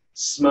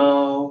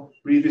smile,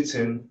 breathe it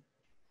in,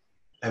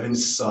 and then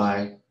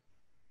sigh.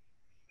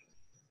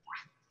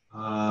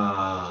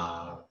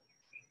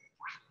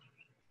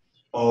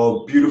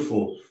 Oh,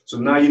 beautiful. So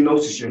now you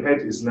notice your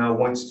head is now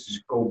wanting to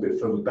go a bit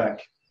further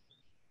back.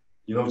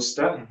 You notice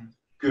that?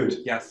 Good.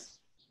 Yes.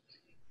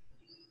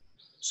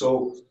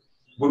 So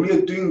when we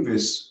are doing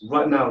this,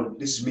 right now,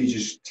 this is me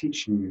just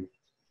teaching you.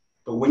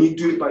 But when you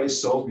do it by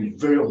yourself, be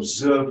very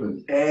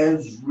observant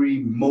every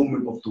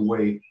moment of the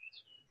way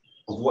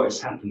of what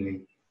is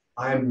happening.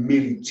 I am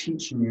merely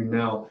teaching you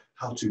now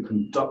how to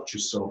conduct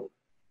yourself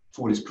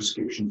for this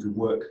prescription to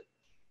work.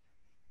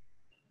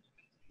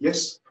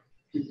 Yes?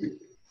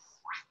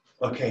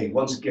 Okay,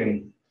 once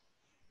again,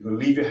 you're going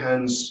to leave your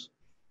hands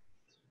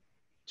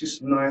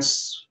just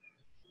nice.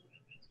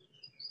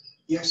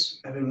 Yes,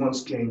 and then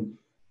once again,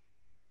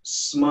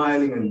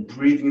 smiling and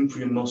breathing in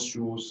through your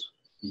nostrils.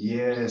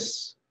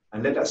 Yes,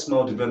 and let that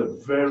smile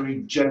develop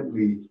very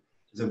gently.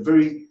 It's a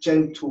very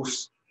gentle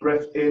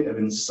breath in and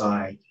then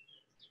sigh.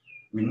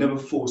 We never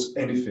force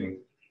anything.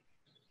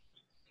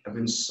 And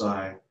then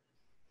sigh.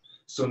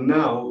 So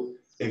now,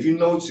 if you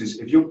notice,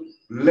 if your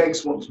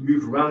legs want to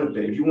move around a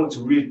bit, if you want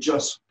to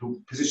readjust the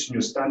position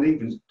you're standing,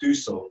 then do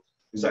so.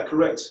 Is that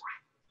correct?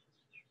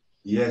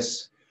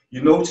 Yes.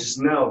 You notice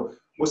now,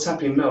 what's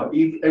happening now,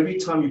 every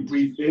time you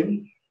breathe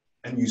in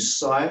and you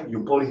sigh,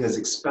 your body has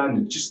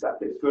expanded just that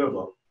bit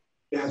further.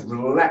 It has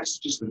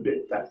relaxed just a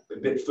bit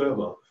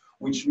further,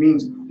 which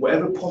means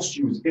whatever posture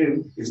you was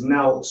in is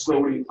now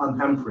slowly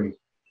unhampering.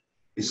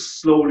 It's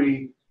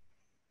slowly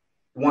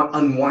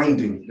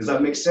unwinding. Does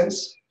that make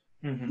sense?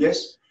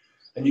 Yes?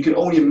 And you can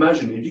only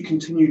imagine, if you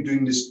continue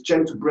doing this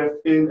gentle breath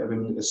in and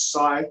then a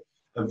sigh,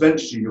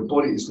 eventually your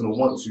body is going to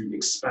want to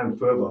expand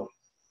further.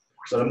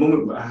 So at the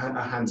moment,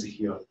 our hands are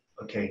here.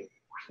 Okay,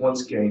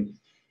 once again,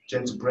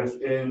 gentle breath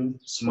in,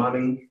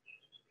 smiling.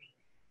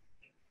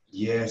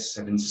 Yes,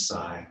 and then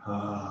sigh.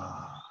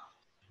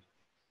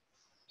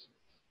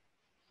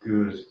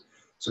 Good.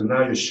 So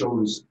now your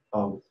shoulders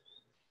are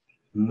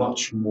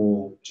much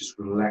more just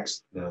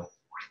relaxed now.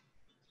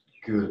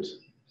 Good.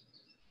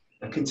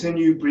 And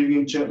continue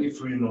breathing gently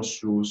through your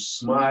nostrils,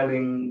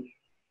 smiling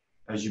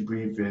as you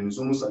breathe in. It's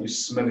almost like you're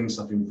smelling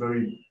something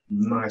very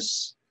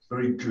nice,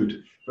 very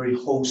good, very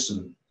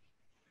wholesome.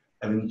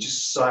 And then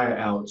just sigh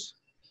out.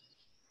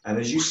 And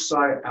as you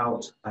sigh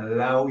out,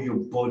 allow your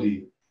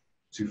body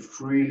to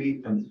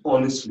freely and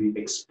honestly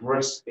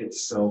express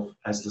itself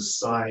as the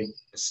sigh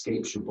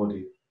escapes your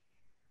body.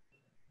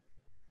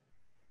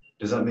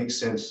 Does that make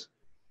sense?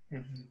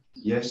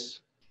 Yes?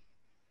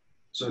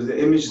 So the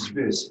image is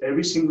this.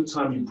 Every single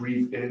time you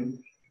breathe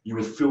in, you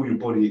will feel your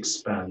body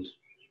expand.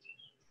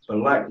 But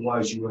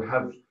likewise, you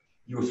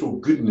will feel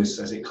goodness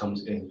as it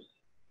comes in.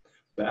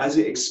 But as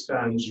it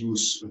expands, you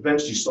will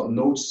eventually start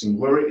noticing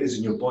where it is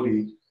in your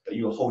body that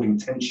you are holding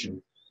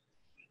tension.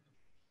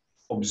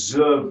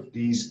 Observe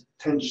these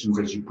tensions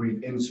as you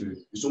breathe into.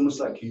 It's almost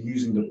like you're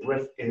using the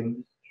breath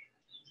in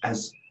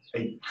as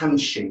a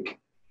handshake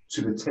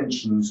to the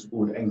tensions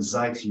or the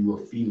anxiety you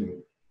are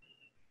feeling.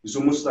 It's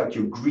almost like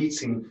you're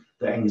greeting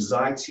the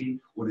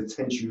anxiety or the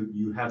tension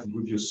you have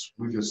with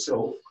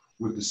yourself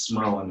with the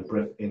smile and the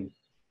breath in.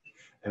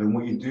 And then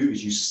what you do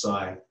is you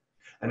sigh.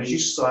 And as you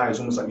sigh, it's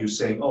almost like you're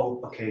saying, oh,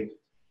 okay,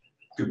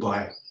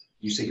 goodbye.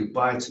 You say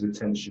goodbye to the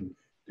tension,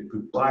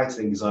 goodbye to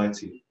the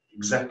anxiety.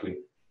 Exactly.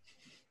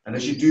 And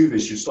as you do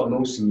this, you start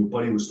noticing your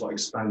body will start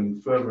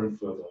expanding further and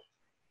further.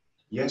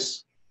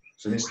 Yes?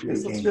 So let's do it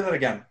again. Let's do that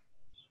again.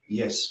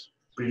 Yes.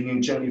 Breathing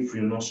in gently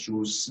through your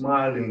nostrils,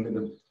 smiling, let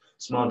the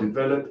smile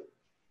develop,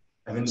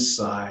 and then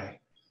sigh.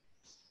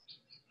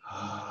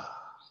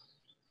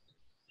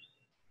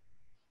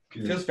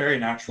 It feels very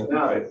natural.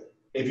 Now,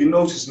 if you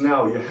notice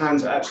now, your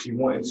hands are actually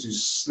wanting to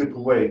slip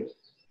away.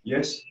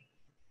 Yes?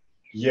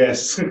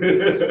 Yes.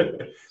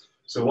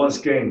 So once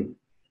again,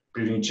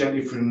 breathing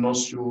gently through the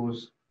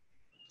nostrils,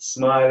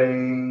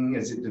 smiling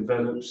as it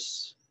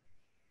develops.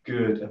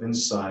 Good. And then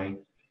sighing.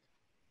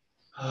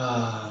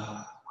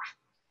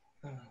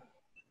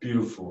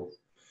 Beautiful.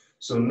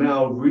 So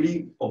now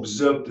really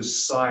observe the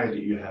sigh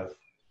that you have.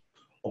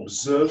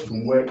 Observe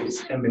from where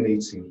it's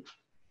emanating.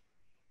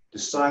 The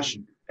sigh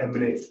should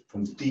emanate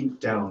from deep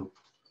down,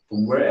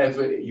 from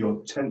wherever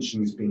your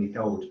tension is being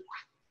held.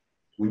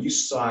 When you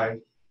sigh,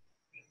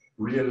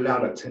 really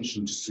allow that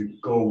tension just to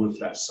go with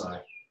that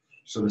sigh.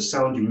 So the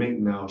sound you make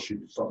now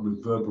should start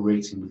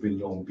reverberating within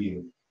your own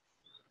being.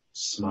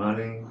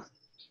 Smiling.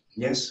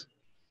 Yes?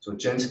 So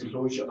gently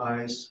close your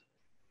eyes.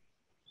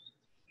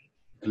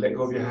 Let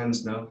go of your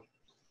hands now.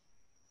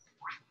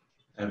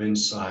 And then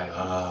sigh.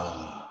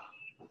 Ah.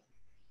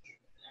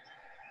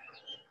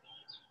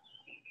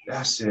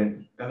 That's it.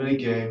 And then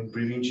again,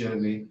 breathing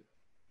gently.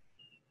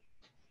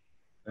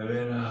 And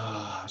then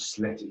just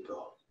let it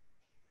go.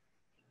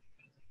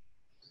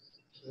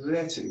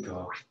 Let it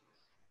go.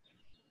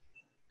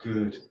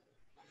 Good.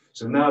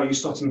 So now you're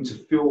starting to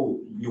feel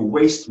your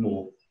waist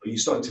more. Are you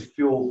starting to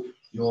feel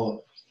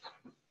your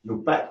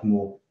back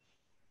more?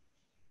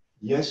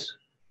 Yes?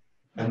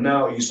 And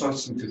now you're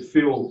starting to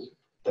feel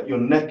that your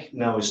neck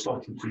now is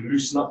starting to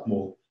loosen up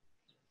more.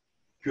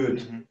 Good.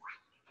 Mm-hmm.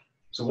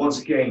 So once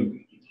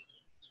again,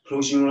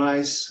 closing your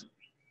eyes,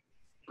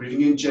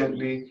 breathing in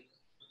gently,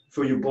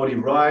 feel your body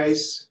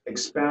rise,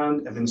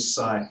 expand, and then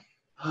sigh.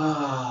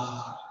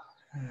 Ah.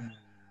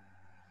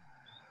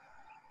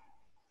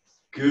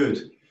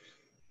 Good.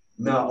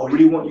 Now, I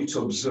really want you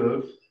to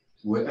observe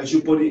where as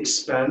your body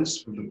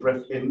expands with the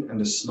breath in and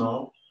the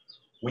smile,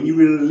 when you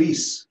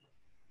release,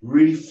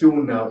 really feel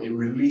now it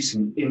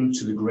releasing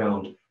into the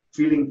ground,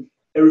 feeling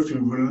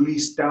everything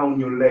release down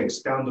your legs,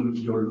 down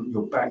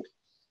your back,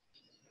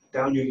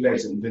 down your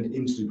legs, and then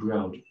into the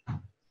ground.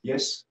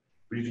 Yes?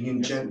 Breathing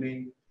in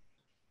gently.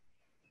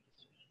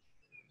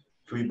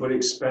 Feel your body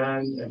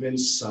expand and then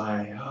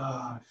sigh.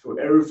 Ah, feel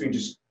everything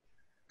just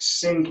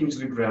sink into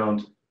the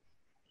ground.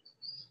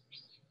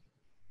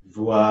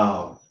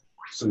 Wow.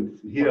 So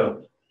here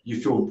you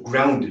feel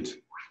grounded.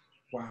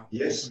 Wow.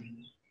 Yes?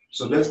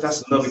 So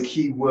that's another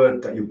key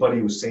word that your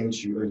body was saying to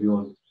you early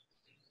on.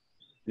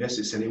 Yes,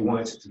 it said it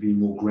wanted it to be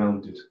more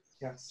grounded.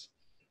 Yes.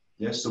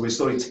 Yes, so we're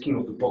slowly ticking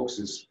off the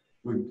boxes.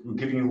 We're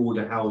giving you all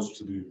the hows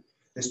to do.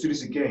 Let's do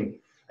this again.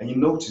 And you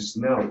notice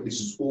now, this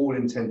is all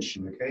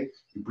intention, okay?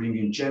 You breathe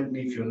in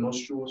gently through your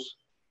nostrils.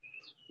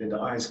 Let the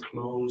eyes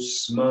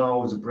close.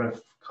 Smile as the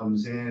breath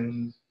comes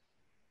in.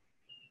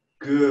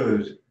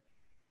 Good.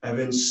 And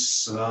then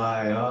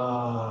sigh.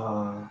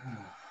 Ah.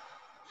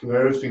 Feel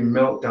everything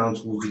melt down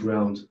towards the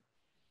ground.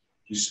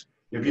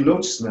 If you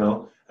notice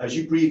now, as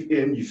you breathe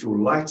in, you feel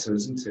lighter,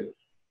 isn't it?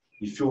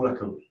 You feel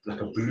like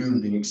a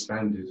balloon being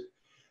expanded.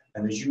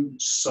 And as you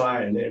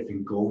sigh and let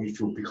everything go, you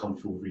feel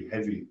very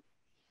heavy.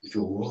 You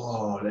feel,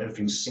 whoa, and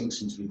everything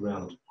sinks into the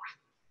ground.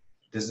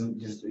 Are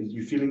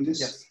you feeling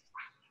this? Yes.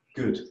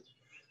 Good.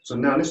 So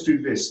now let's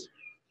do this.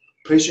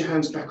 Place your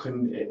hands back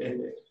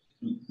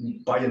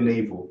by your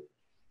navel,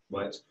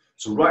 right?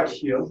 So right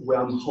here, where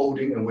I'm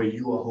holding and where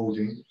you are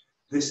holding,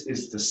 this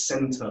is the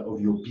center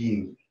of your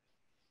being,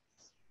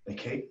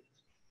 okay?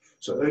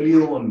 So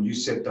earlier on, you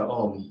said that,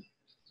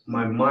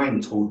 my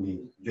mind told me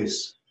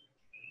this.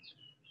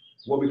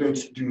 What we're going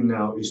to do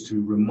now is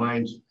to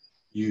remind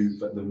you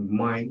that the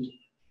mind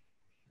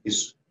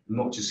is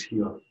not just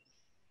here.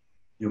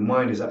 Your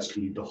mind is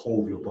actually the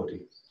whole of your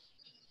body.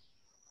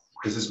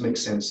 Does this make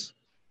sense?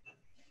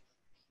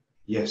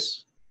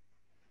 Yes.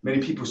 Many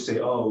people say,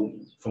 oh,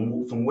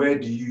 from where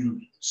do you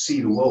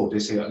see the world? They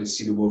say, I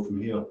see the world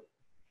from here.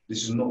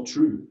 This is not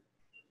true.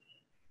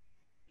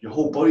 Your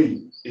whole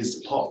body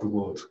is part of the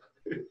world.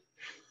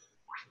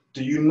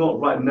 Do you not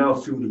right now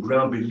feel the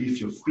ground beneath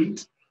your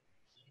feet?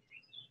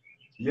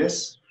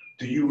 Yes?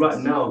 Do you right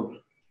now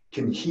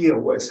can hear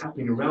what is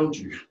happening around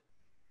you?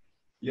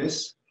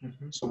 Yes?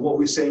 Mm-hmm. So what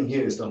we're saying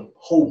here is the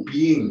whole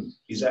being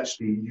is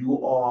actually,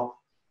 you are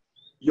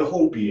your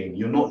whole being.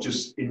 You're not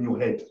just in your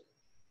head.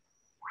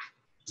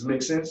 Does it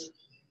make sense?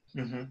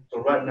 Mm-hmm. So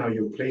right now,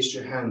 you'll place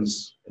your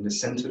hands in the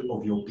center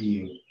of your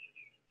being.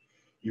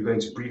 You're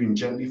going to breathe in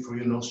gently through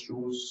your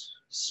nostrils,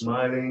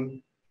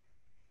 smiling.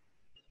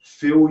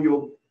 Feel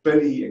your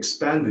belly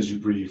expand as you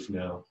breathe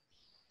now.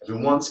 And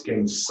then once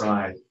again,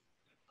 sigh.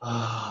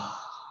 Ah.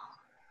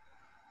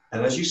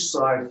 And as you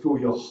sigh, feel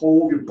your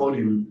whole of your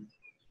body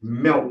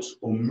melt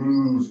or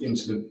move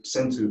into the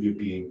center of your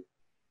being.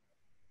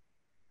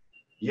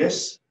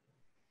 Yes?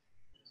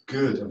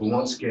 Good. And then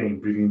once again,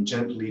 breathing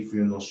gently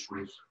through your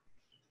nostrils.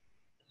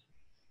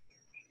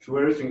 Feel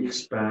everything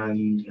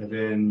expand and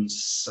then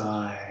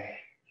sigh.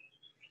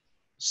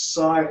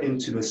 Sigh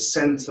into the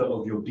center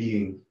of your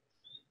being.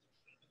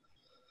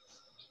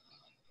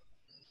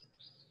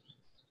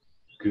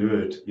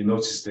 Good. You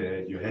notice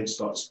that your head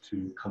starts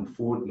to come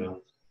forward now.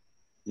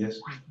 Yes?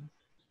 Mm-hmm.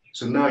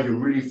 So now you're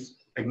really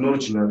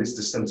acknowledging now this is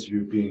the center of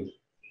your being.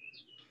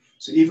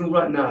 So even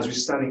right now, as we're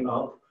standing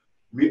up,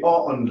 we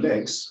are on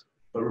legs,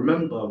 but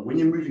remember, when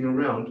you're moving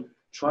around,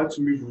 try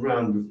to move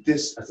around with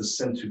this as the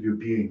center of your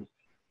being.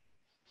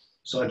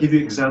 So I'll give you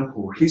an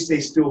example. Please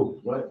stay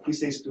still, right? Please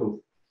stay still.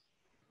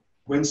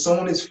 When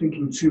someone is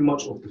thinking too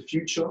much of the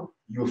future,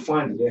 you'll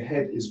find that their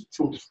head is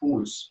tilted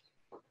forwards.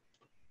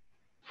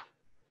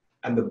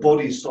 And the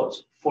body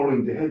starts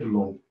following the head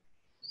along.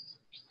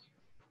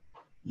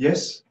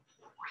 Yes?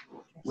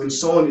 When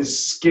someone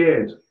is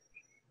scared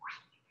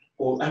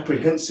or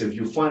apprehensive,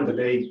 you'll find that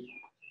they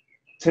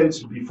tend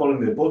to be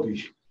following their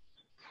body.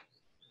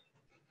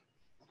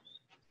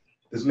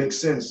 Does it make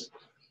sense?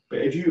 But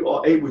if you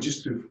are able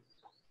just to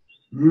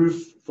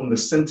move from the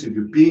center of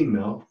your being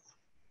now,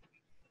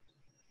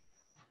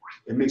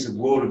 it makes a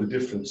world of a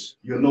difference.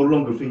 You're no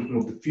longer thinking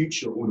of the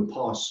future or the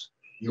past.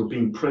 you're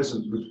being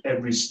present with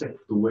every step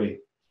of the way.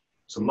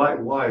 So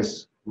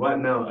likewise, right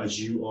now, as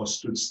you are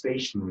stood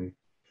stationary,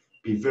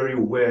 be very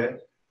aware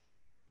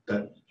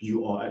that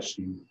you are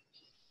actually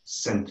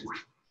centered.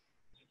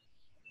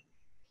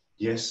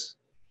 Yes?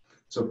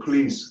 So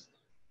please,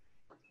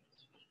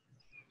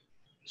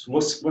 so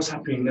what's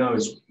happening now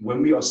is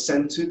when we are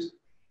centered,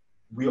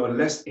 we are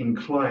less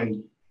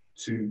inclined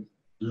to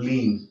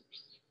lean.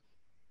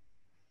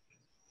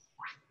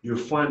 You'll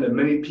find that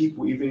many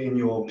people, even in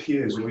your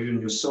peers or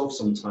even yourself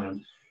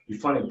sometimes, you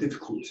find it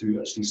difficult to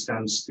actually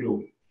stand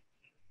still.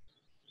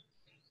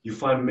 You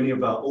find many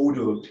of our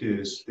older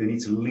peers, they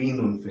need to lean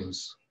on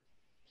things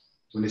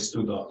when they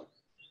stood up.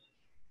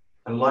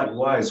 And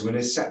likewise, when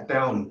they sat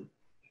down,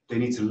 they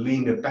need to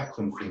lean their back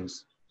on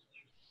things.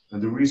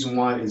 And the reason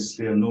why is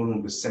they are no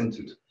longer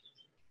centered.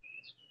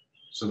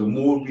 So the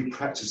more we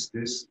practice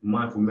this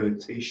mindful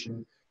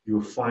meditation, you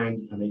will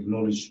find and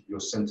acknowledge your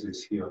center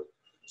is here.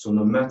 So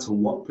no matter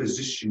what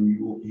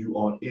position you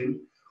are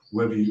in,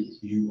 whether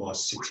you are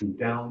sitting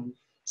down,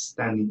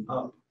 standing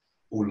up,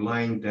 or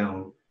lying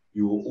down,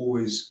 you are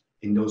always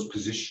in those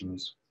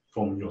positions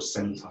from your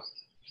center.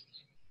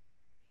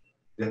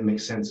 That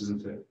makes sense,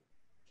 isn't it?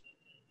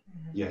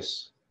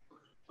 Yes.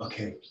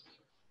 Okay.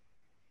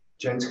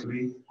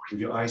 Gently, with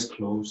your eyes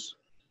closed,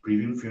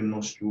 breathe in through your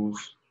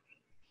nostrils.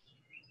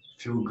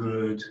 Feel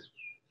good.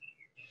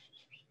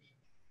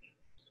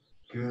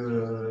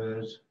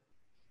 Good.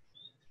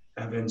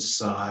 And then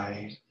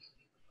sigh.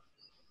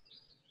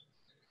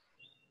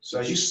 So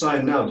as you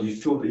sigh now, do you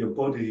feel that your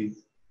body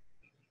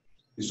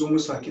is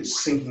almost like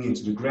it's sinking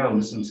into the ground,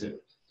 isn't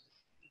it?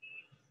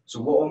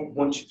 So what I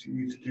want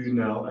you to do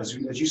now, as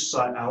you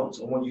sigh out,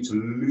 I want you to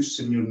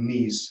loosen your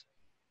knees.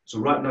 So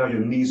right now,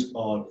 your knees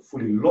are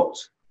fully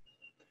locked.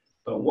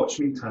 But watch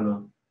me,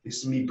 Tana. This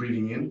is me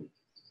breathing in.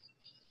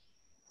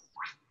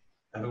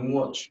 And then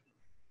watch.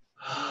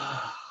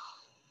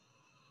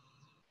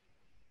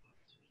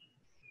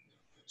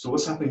 So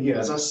what's happening here?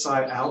 As I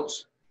sigh out,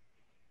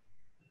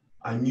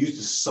 I use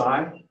the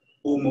sigh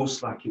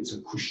almost like it's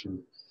a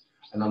cushion.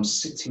 And I'm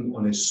sitting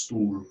on a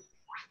stool.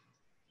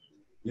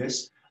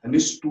 Yes? And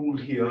this stool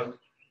here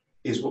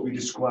is what we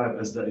describe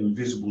as the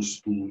invisible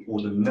stool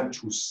or the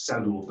natural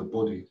saddle of the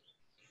body.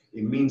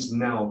 It means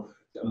now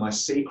that my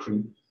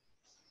sacrum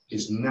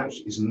is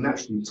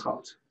naturally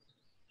tucked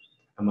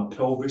and my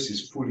pelvis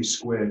is fully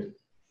squared.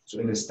 So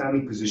in a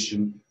standing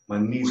position, my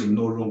knees are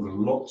no longer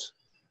locked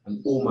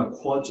and all my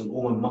quads and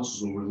all my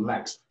muscles are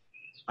relaxed.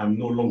 I'm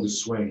no longer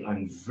swaying.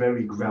 I'm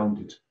very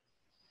grounded.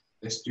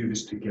 Let's do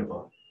this together.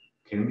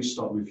 Okay, let me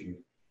start with you.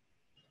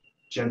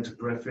 Gentle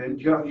breath in.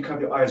 You can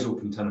have your eyes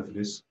open, Tana, for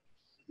this.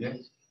 Yeah?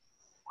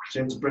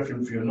 Gentle breath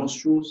in through your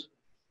nostrils.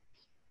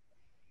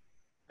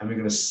 And we're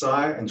going to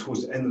sigh, and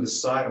towards the end of the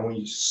sigh, I want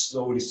you to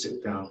slowly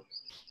sit down.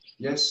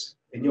 Yes?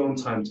 In your own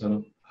time,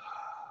 Tana.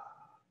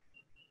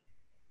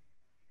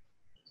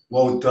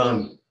 Well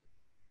done.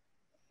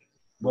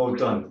 Well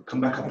done.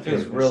 Come back up. That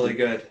feels really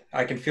good.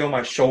 I can feel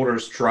my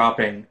shoulders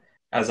dropping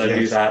as I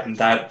do that, and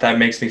that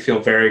makes me feel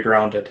very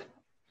grounded.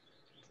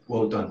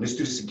 Well done. Let's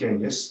do this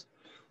again, yes?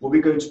 What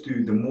we're going to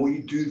do, the more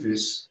you do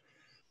this,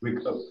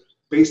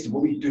 basically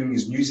what we're doing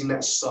is using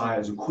that sigh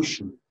as a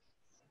cushion.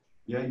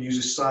 Yeah, use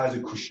a sigh as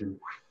a cushion.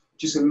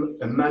 Just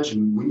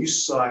imagine when you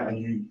sigh and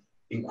you,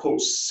 in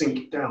quotes,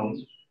 sink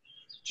down,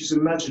 just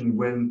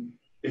imagine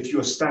if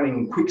you're standing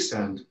on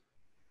quicksand,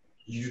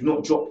 you do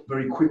not drop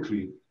very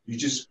quickly. You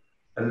just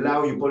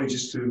allow your body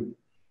just to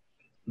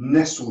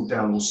nestle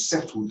down or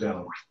settle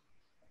down.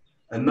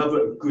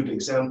 Another good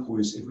example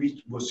is if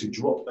we was to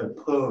drop a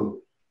pearl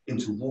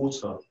into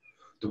water,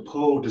 the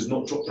pearl does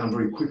not drop down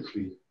very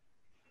quickly.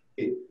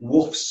 It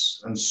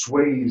wafts and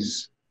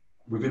sways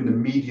within the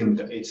medium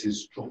that it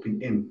is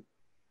dropping in.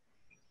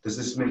 Does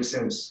this make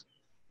sense?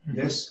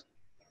 Yes?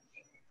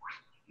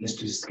 Let's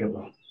do this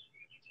together.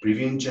 Breathe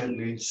in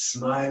gently,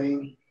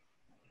 smiling.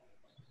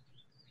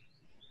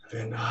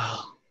 Then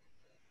out.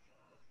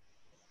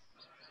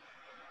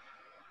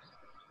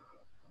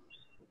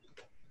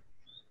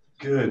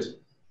 Good.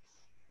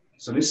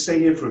 So let's stay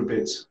here for a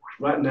bit.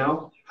 Right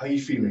now, how are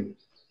you feeling?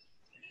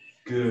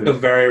 Good. I feel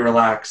very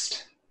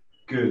relaxed.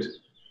 Good.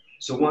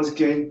 So once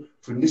again,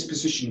 from this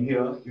position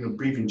here, you're going to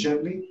breathe in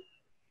gently,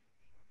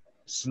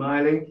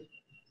 smiling,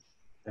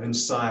 and then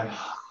sigh.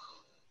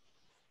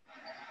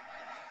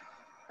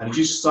 And as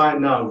you sigh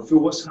now, feel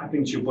what's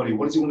happening to your body.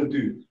 What does it want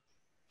to do?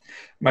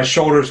 My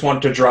shoulders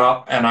want to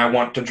drop, and I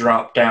want to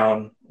drop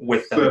down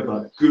with them.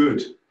 Further.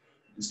 Good.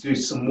 Let's do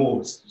some more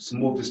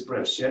of this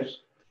breath, yes?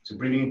 So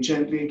breathing in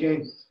gently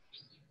again.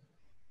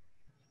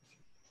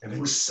 And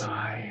then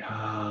sigh.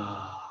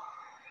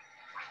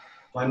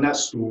 Find that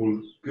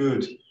stool.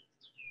 Good.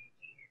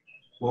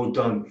 Well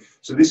done.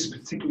 So this is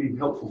particularly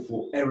helpful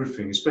for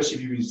everything, especially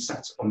if you've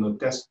sat on the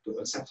desk,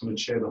 sat on a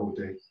chair the whole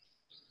day.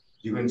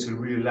 You're going to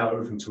really allow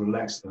everything to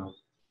relax now.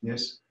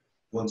 Yes?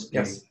 Once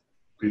again, yes.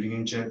 Breathing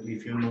in gently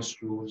through your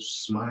nostrils,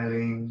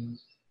 smiling.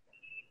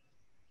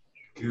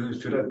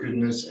 Good. Feel that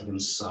goodness and then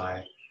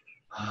sigh.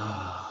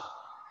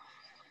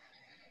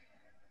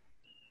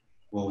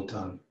 Well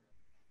done.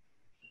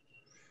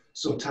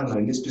 So Tana,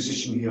 in this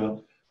position here,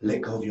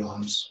 let go of your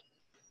arms.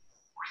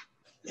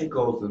 Let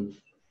go of them.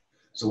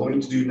 So what we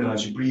need to do now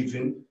is you breathe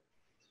in,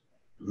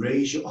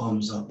 raise your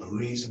arms up,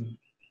 raise them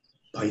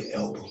by your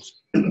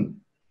elbows.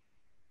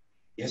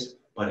 Yes,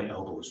 by the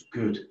elbows,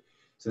 good.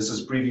 So this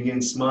is breathing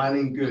in,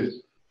 smiling, good.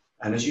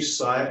 And as you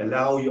sigh,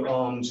 allow your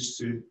arms just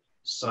to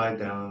sigh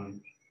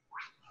down.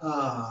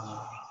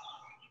 Ah,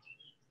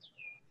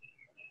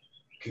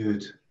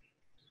 good.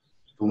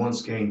 But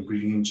once again,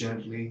 breathing in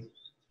gently.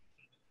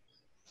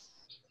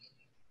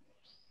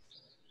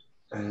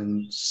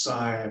 And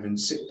sigh and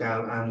sit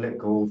down and let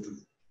go of the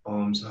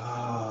arms.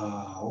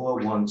 Ah, all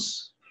at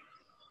once.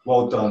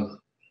 Well done.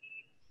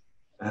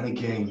 And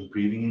again,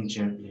 breathing in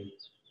gently.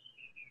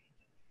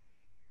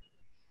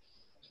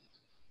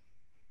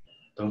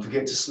 Don't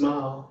forget to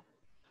smile.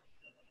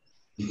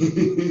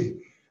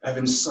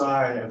 Evan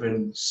sigh,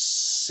 Evan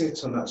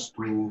sit on that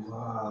stool.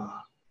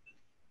 Ah,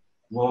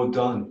 well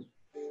done.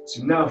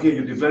 So now here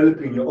you're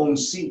developing your own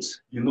seat.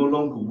 You no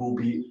longer will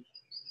be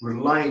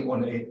relying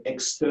on an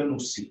external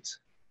seat.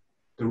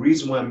 The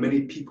reason why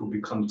many people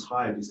become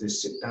tired is they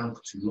sit down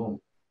for too long.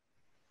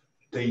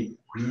 They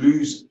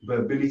lose the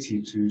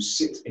ability to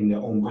sit in their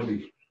own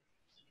body.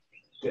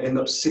 They end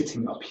up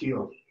sitting up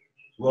here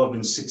rather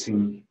than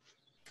sitting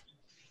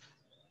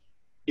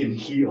in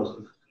here.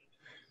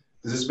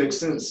 Does this make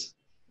sense?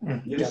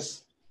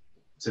 Yes.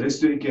 So let's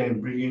do it again.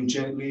 Breathe in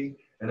gently.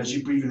 And as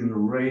you breathe in,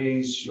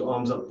 raise your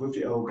arms up with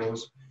your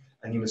elbows.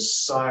 And you're going to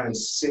sigh and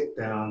sit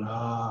down.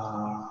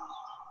 Ah.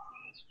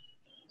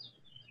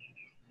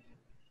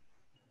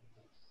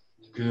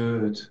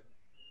 Good.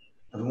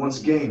 And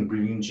once again,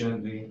 breathing in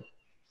gently.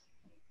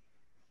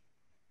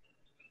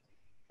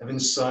 And then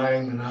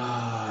sighing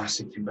and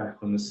sitting back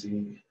on the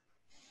seat.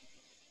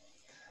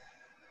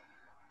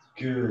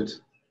 Good.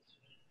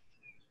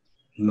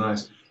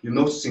 Nice. You're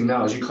noticing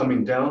now as you're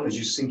coming down, as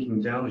you're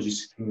sinking down, as you're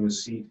sitting in the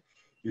seat,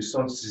 you're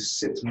starting to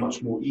sit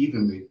much more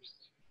evenly.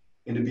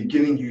 In the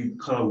beginning, you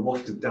kind of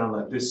wafted down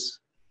like this,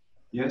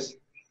 yes?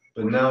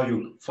 But now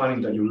you're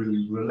finding that you're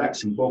really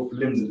relaxing both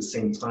limbs at the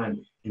same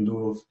time in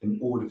order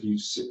for you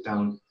to sit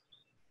down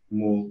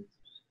more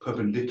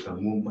perpendicular,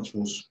 much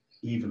more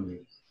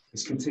evenly.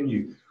 Let's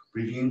continue.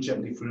 Breathing in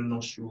gently through the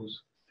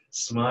nostrils,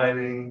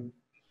 smiling.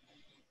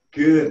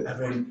 Good. And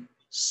then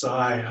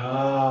sigh.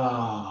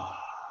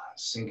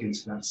 Sink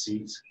into that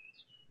seat.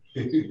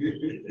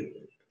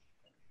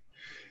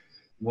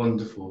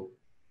 Wonderful.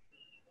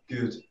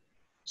 Good.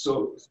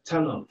 So,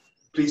 Tana,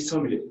 please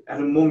tell me,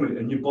 at a moment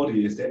in your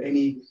body, is there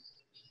any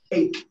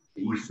ache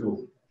that you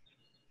feel?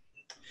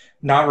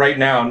 Not right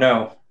now,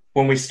 no.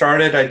 When we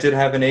started, I did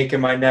have an ache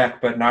in my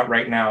neck, but not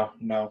right now,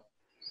 no.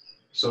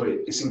 So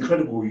it's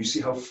incredible. You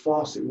see how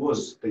fast it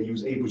was that you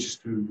was able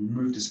just to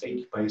remove this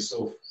ache by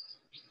yourself.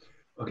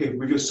 Okay,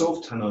 with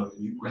yourself, Tana,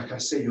 like I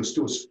say, you're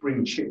still a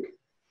spring chick.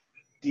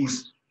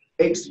 These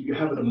aches that you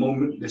have at the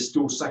moment, they're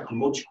still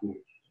psychological.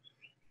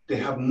 They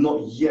have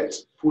not yet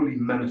fully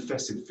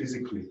manifested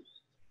physically.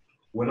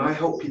 When I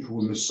help people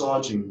with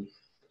massaging,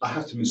 I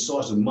have to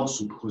massage the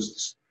muscle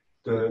because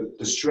the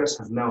stress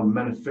has now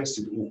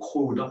manifested or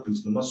coiled up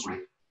into the muscle.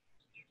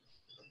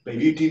 But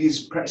if you do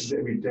these practices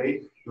every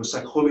day, your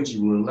psychology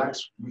will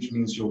relax, which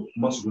means your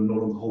muscle will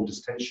no longer hold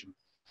this tension.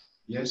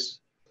 Yes?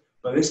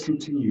 But let's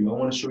continue. I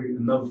want to show you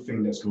another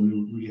thing that's going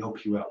to really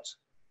help you out.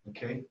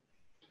 Okay?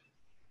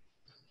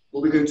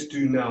 What we're going to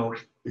do now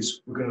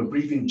is we're going to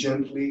breathe in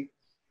gently,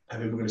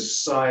 and then we're going to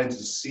sigh into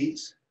the seat.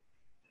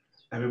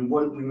 And then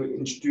what we're going to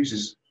introduce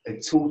is a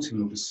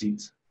tilting of the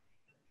seat.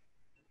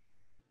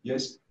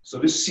 Yes? So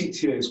this seat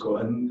here has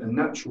got a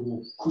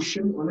natural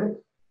cushion on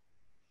it.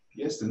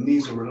 Yes, the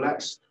knees are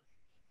relaxed.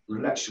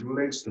 Relax your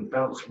legs to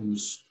bounce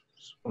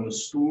on the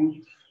stool.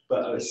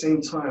 But at the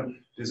same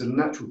time, there's a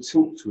natural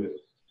tilt to it.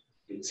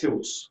 It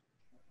tilts.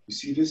 You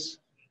see this?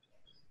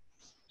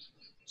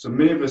 So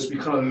many of us, we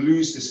kind of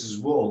lose this as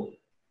well.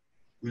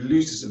 We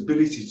lose this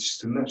ability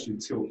just to naturally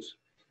tilt.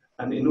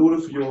 And in order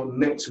for your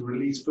neck to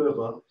release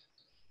further,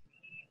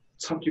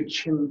 tuck your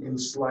chin in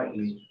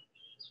slightly.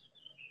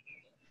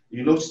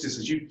 You notice this,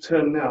 as you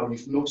turn now,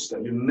 you've noticed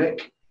that your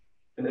neck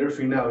and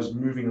everything now is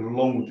moving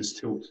along with this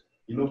tilt.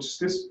 You notice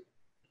this?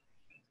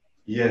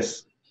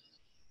 Yes.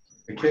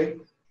 Okay?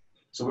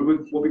 So what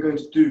we're going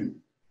to do,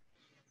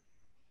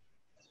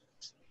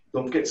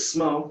 don't forget to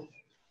smile.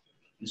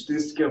 Let's do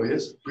this together,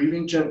 yes?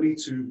 Breathing gently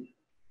to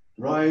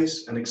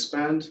rise and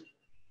expand.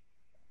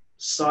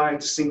 Sigh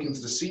to sink into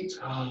the seat.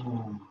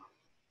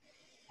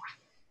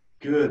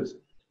 Good.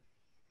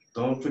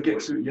 Don't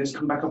forget to, yes,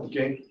 come back up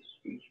again.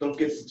 Don't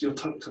forget to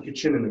tuck your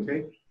chin in,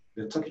 okay?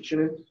 Yeah, tuck your chin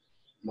in.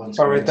 Once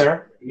right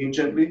there. Breathing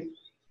gently.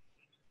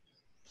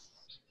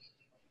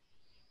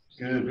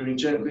 Good, breathing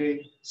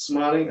gently,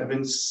 smiling, and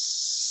then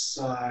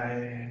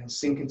sigh,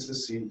 sink into the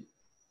seat.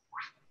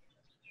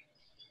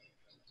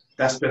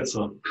 That's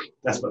better.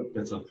 That's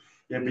better.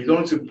 Yeah, but you don't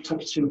want to tuck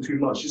your chin too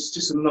much. It's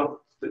just enough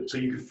so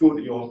you can feel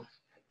that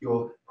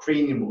your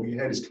cranium or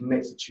your head is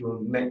connected to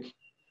your neck.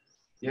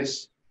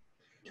 Yes?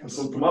 Yes.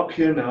 From up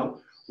here now,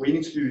 what you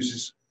need to do is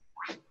just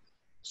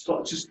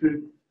start just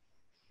to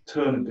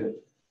turn a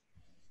bit.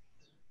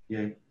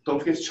 Yeah. Don't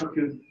forget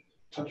to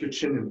tuck your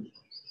chin in.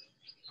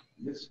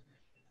 Yes.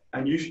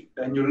 And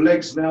your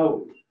legs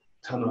now,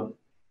 Tana.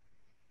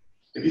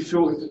 If you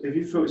feel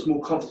it's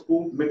more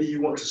comfortable, maybe you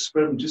want to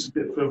spread them just a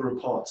bit further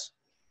apart.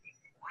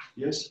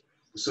 Yes.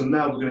 So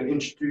now we're going to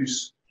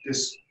introduce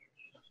this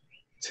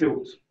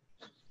tilt,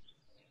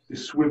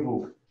 this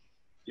swivel.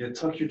 Yeah.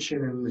 Tuck your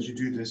chin in as you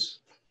do this.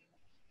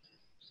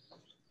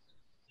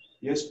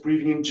 Yes.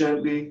 Breathing in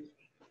gently,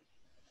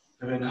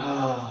 and then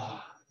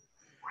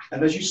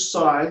And as you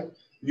sigh,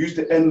 use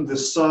the end of the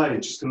sigh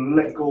just to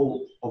let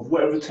go of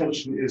whatever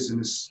tension it is in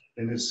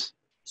this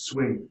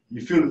swing.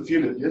 You feel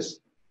it, yes?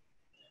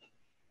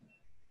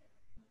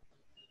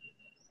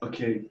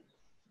 Okay.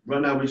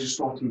 Right now we're just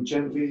starting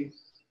gently.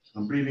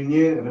 I'm breathing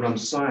in and then I'm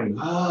sighing.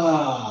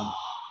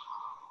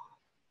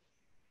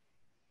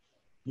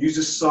 Use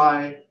the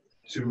sigh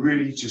to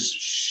really just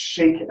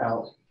shake it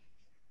out.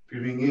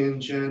 Breathing in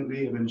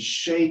gently and then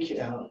shake it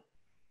out.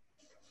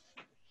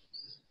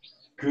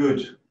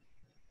 Good.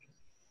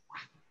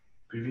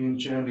 Breathing in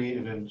gently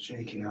and then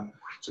shake it out.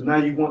 So now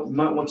you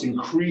might want to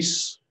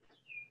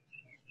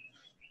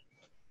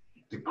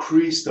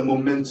decrease the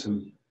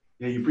momentum.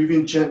 Yeah, you breathe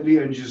in gently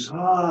and you just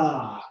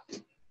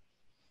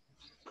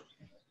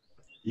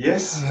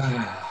Yes.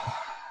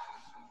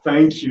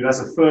 Thank you.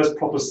 That's the first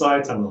proper sigh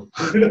tunnel.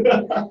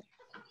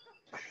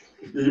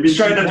 Just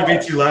try not to be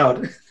too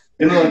loud.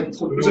 You know,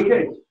 it's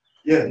okay.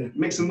 Yeah,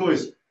 make some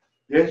noise.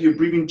 Yeah, you're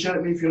breathing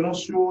gently through your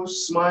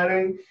nostrils,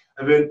 smiling,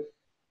 and then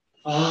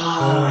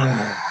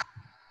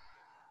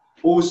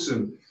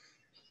awesome.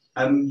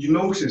 And you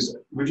notice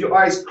with your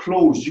eyes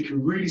closed, you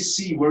can really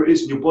see where it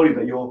is in your body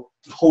that you're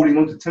holding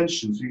on to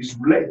tension. So you just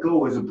let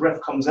go as the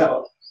breath comes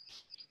out.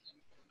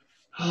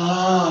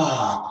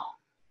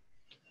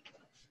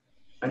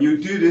 And you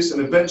do this,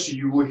 and eventually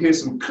you will hear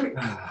some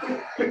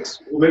clicks,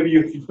 or maybe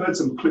you've heard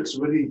some clicks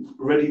already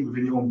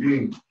within your own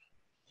being.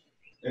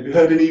 Have you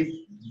heard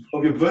any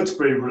of your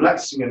vertebrae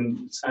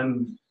relaxing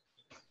and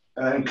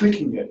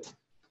clicking yet?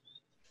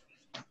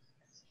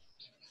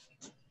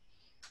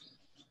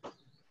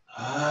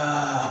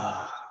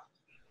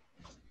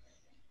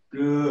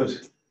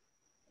 Good.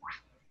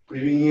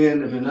 Breathing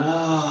in and then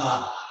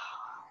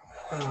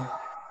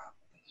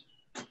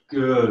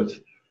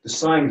Good. The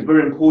sighing is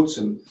very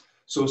important.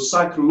 So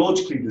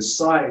psychologically, the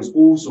sigh is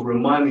also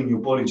reminding your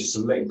body just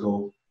to let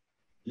go.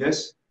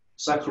 Yes?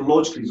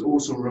 Psychologically, it's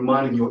also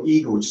reminding your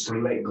ego just to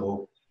let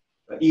go.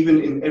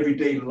 Even in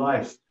everyday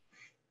life,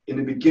 in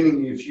the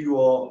beginning, if you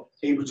are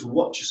able to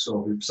watch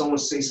yourself, if someone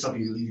says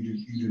something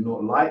you do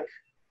not like,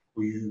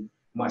 or you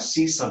might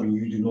see something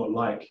you do not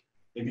like,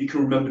 if you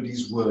can remember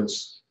these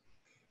words,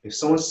 if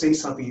someone says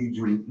something you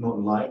do not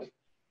like,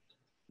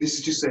 this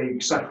is just a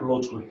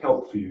psychological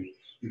help for you.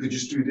 You could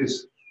just do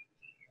this.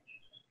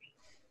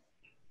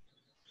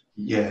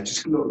 Yeah,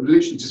 just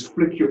literally just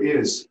flick your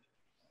ears.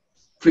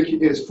 Flick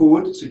your ears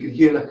forward so you can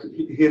hear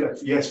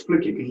that. Yes,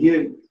 flick it. You can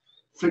hear,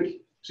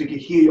 flick so you can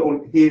hear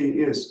your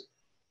ears.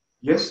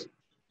 Yes?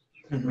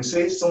 When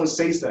someone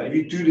says that, if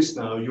you do this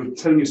now, you're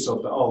telling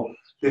yourself that, oh,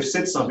 they've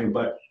said something,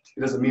 but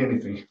it doesn't mean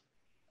anything.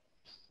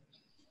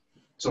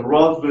 So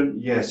rather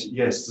than, yes,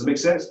 does it make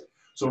sense?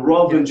 So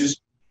rather than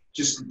just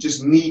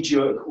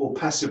knee-jerk or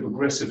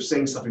passive-aggressive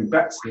saying something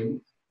back to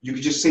them, you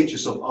could just say to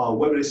yourself, oh,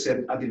 whatever they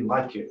said, I didn't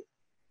like it.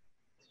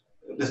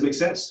 Does it make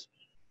sense?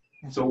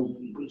 So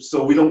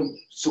we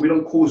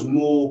don't cause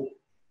more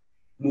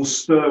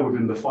stir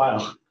within the fire.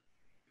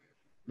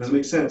 Does it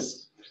make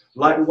sense?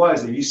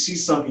 Likewise, if you see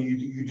something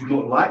you do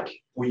not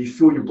like, or you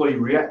feel your body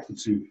reacting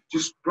to,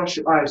 just brush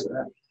your eyes at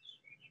that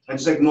and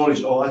just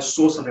acknowledge, oh, I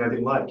saw something I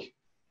didn't like.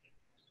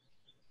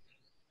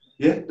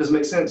 Yeah, does it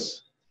make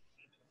sense?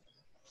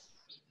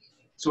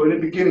 So in the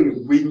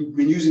beginning,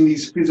 we're using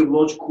these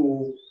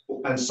physiological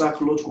and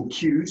psychological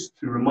cues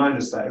to remind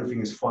us that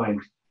everything is fine,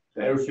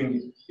 that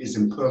everything is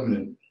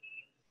impermanent.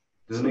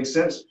 Does it make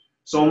sense?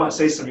 Someone might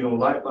say something you don't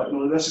like, but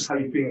no, that's just how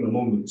you're feeling in the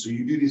moment. So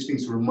you do these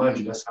things to remind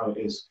you that's how it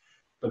is.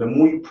 But the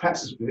more you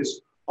practice this,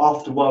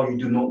 after a while, you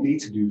do not need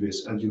to do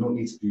this and do not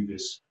need to do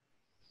this.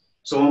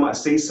 Someone might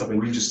say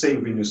something, you just say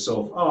within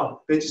yourself,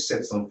 they just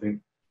said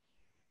something.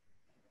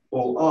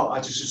 Or,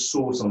 I just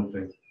saw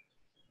something.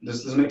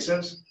 Does it make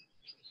sense?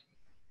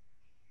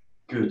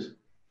 Good.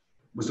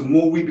 Because the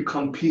more we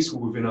become peaceful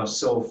within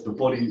ourselves, the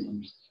body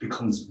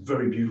becomes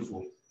very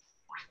beautiful.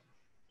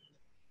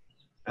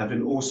 And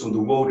then also the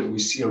world that we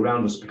see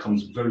around us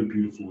becomes very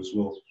beautiful as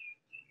well.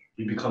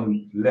 We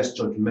become less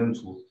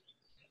judgmental.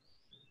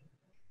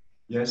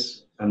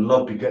 Yes, and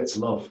love begets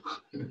love.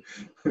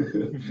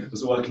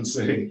 That's all I can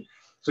say.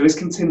 So let's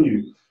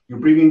continue. You're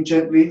breathing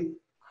gently,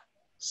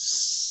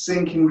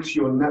 sinking to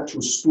your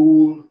natural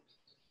stool.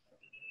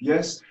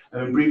 Yes,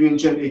 and then breathing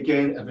gently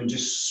again, and then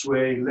just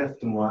sway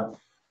left and right.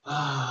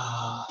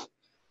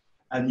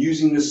 And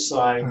using the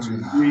sigh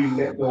to really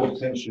let go of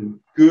tension.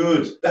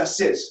 Good. That's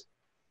it.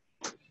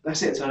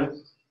 That's it, Tano.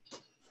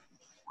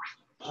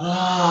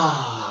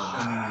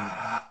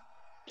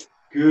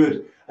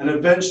 Good. And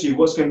eventually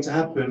what's going to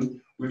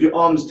happen with your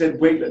arms dead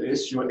weight like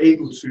this, you're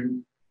able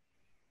to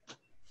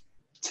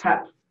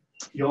tap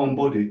your own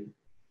body.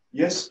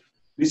 Yes,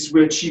 this is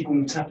where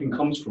Qigong tapping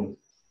comes from.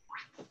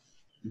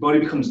 The body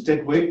becomes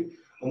dead weight.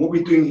 And what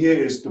we're doing here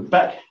is the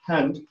back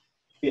hand,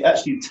 it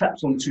actually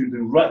taps onto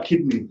the right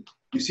kidney.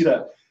 You see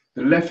that?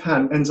 The left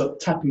hand ends up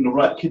tapping the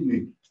right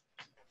kidney.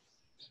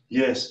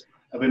 Yes.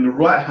 And then the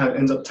right hand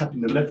ends up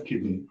tapping the left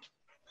kidney.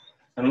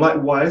 And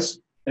likewise,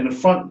 in the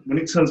front, when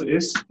it turns like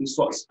this, it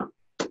starts,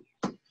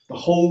 the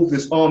whole,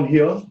 this arm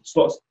here,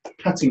 starts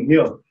patting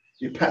here.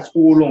 It pats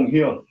all along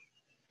here.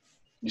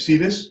 You see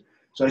this?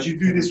 So as you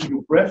do this with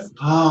your breath,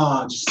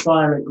 just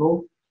sigh and let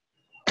go.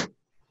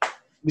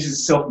 This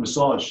is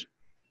self-massage.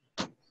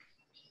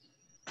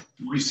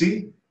 You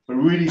see? But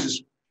really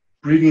just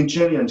breathing in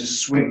gently and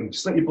just swing.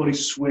 Just let your body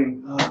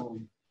swing.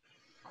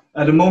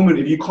 At the moment,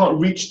 if you can't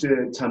reach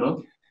the Tanner,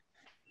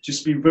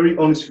 just be very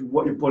honest with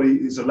what your body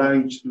is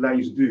allowing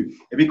you to do.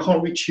 If it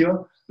can't reach here,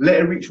 let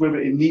it reach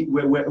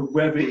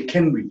wherever it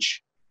can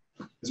reach.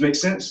 Does it make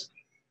sense?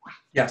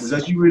 Yes. Because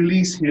as you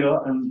release here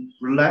and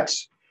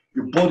relax,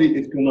 your body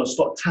is going to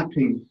start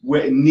tapping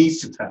where it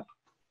needs to tap.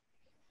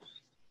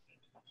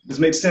 Does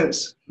it make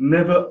sense?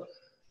 Never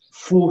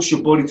force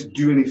your body to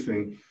do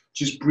anything.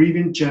 Just breathe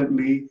in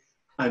gently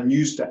and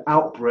use the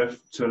out breath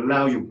to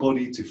allow your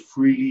body to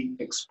freely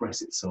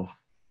express itself.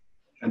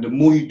 And the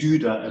more you do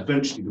that,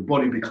 eventually the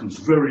body becomes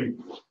very,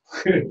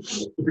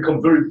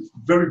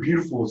 very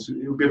beautiful. So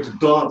you'll be able to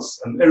dance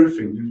and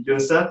everything. You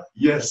understand?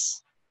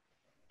 Yes.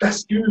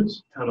 That's good,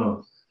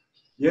 Hannah.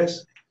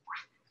 Yes.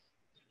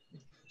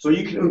 So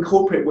you can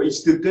incorporate what you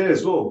did there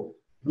as well.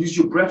 Use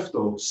your breath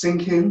though.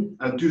 Sink in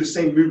and do the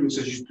same movements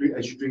as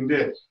you're doing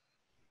there.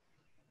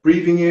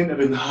 Breathing in and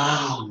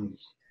then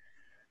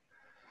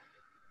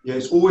yeah,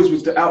 it's always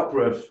with the out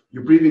breath.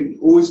 You're breathing,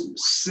 always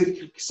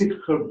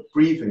cyclical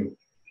breathing.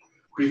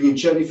 Breathing in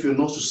gently through your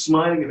nostrils,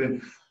 smiling, and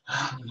then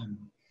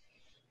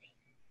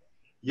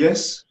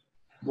yes,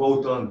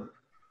 well done,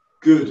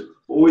 good.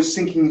 Always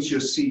sinking into your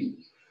seat.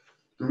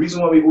 The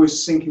reason why we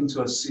always sink into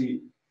our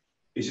seat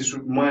is just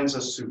reminds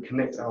us to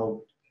connect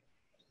our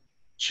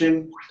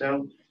chin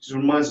down. Just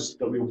reminds us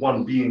that we're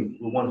one being,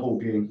 we're one whole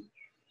being.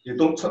 Yeah,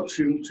 don't tuck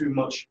too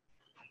much.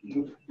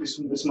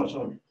 This much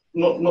on.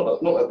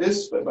 Not like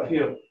this, but about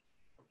here.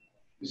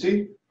 You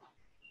see?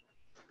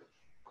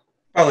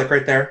 Oh, like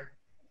right there.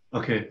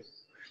 Okay.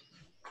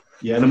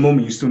 Yeah, in a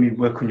moment you still need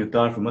work on your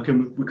diaphragm. Okay,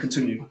 we'll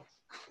continue.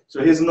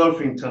 So here's another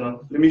thing, Tana.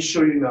 Let me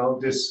show you now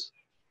this.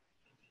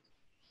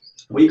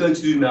 What you're going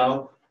to do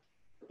now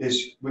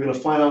is we're going to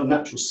find our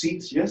natural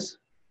seat, yes?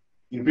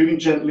 You're breathing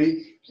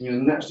gently, and you're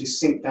naturally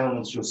sink down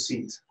onto your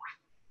seat.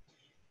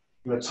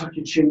 You're going to tuck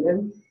your chin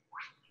in.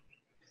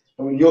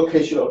 And in your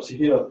case, you're up to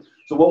here.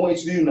 So what I want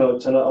you to do now,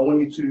 Tana, I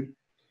want you to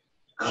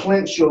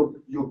clench your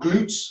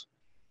glutes.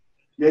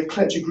 Yeah,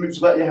 clench your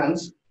glutes without your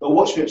hands. Oh,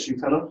 watch me actually,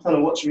 Tana. Tana,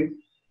 watch me.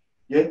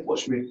 Yeah,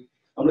 watch me.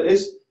 I'm like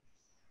this.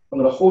 I'm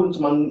going to hold onto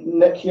my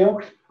neck here.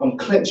 I'm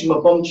clenching my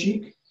bum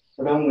cheek,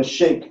 and then I'm going to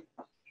shake.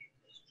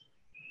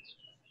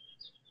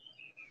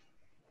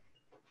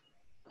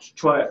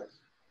 Try it.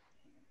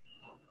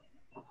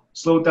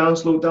 Slow down,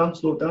 slow down,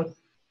 slow down.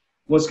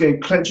 Once again,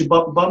 clench your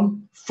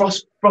bum.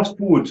 Thrust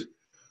forward.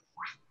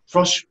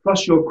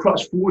 Thrust your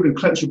crutch forward and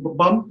clench your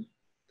bum.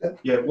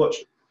 Yeah, watch.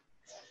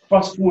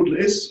 Thrust forward like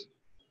this.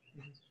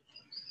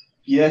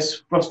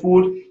 Yes, thrust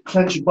forward.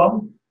 Clench your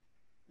bum.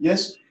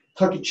 Yes,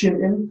 tuck your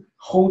chin in,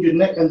 hold your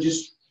neck and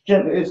just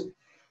gently like this.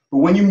 But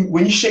when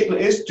you shake like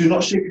this, do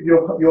not shake with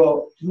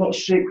do not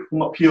shake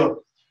from up here.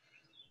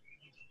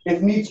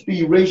 If needs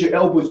be, raise your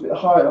elbows a bit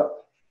higher.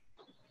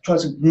 Try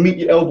to meet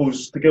your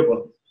elbows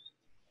together.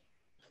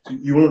 So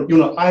you want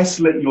to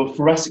isolate your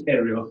thoracic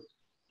area.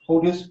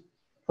 Hold this.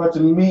 Try to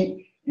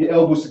meet your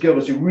elbows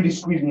together. So you're really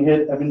squeezing your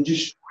head and then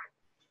just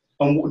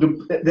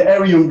the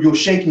area you're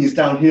shaking is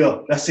down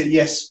here. That's it.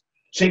 Yes.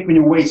 Shake from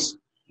your waist.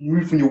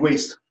 Move from your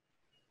waist.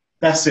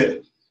 That's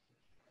it.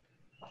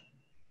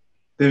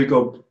 There we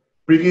go.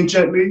 Breathing in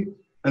gently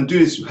and do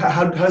this.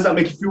 How does that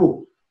make you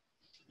feel?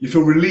 You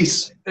feel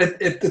release?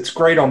 It's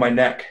great on my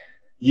neck.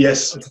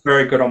 Yes. It's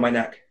very good on my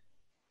neck.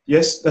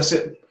 Yes, that's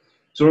it.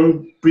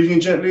 So breathing in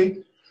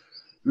gently.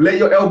 Let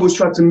your elbows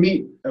try to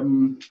meet,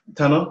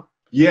 Tana.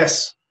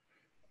 Yes.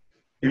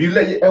 If you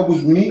let your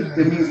elbows meet,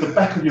 it means the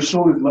back of your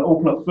shoulders will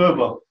open up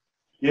further.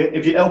 Yeah.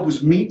 If your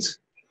elbows meet,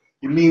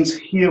 it means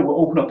here will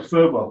open up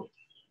further.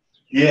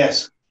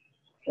 Yes.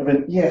 And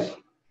then, yes.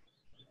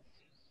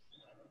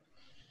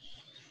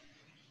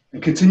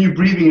 And continue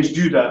breathing as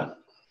you do that.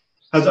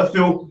 How's that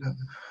feel?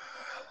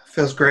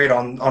 Feels great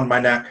on my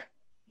neck.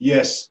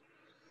 Yes.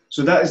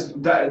 So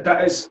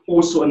that is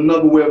also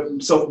another way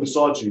of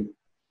self-massaging.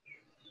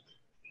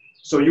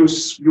 So you'll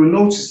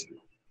notice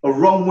a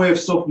wrong way of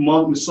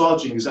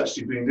self-massaging is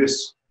actually doing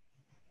this.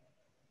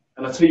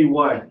 And I'll tell you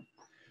why.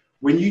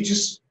 When you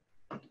just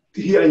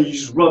here and you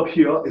just rub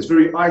here, it's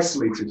very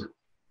isolated.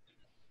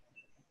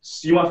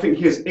 So you might think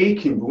here's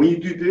aching, but when you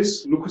do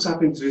this, look what's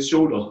happening to the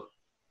shoulder.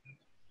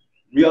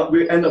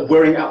 We end up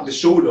wearing out the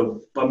shoulder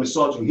by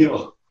massaging here.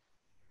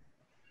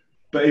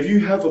 But if you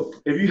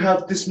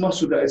have this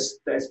muscle that is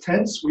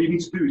tense, what you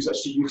need to do is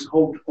actually use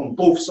hold on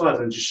both sides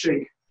and just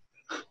shake.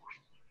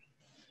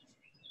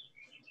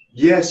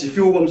 Yes, you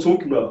feel what I'm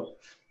talking about.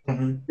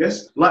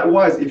 Yes.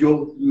 Likewise, if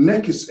your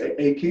neck is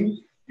aching,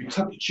 you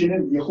tuck your chin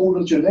in, you hold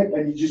onto your neck,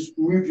 and you just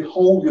move your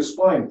whole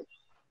spine.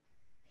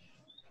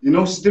 You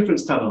notice the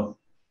difference, Tanner?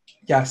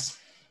 Yes.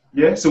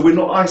 Yeah. So we're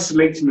not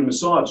isolating the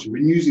massage.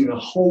 We're using the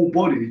whole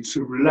body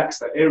to relax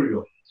that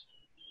area.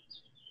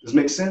 Does it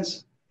make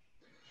sense?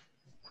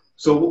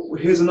 So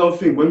here's another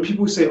thing. When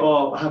people say,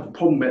 "Oh, I have a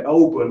problem with my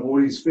elbow and all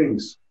these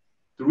things,"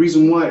 the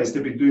reason why is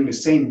they've been doing the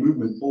same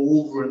movement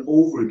over and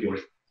over again.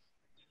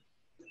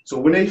 So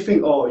when they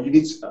think, "Oh,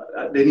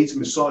 they need to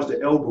massage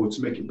the elbow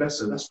to make it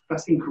better,"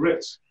 that's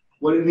incorrect.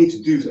 What they need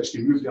to do is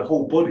actually move their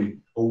whole body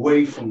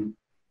away from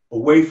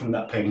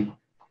that pain.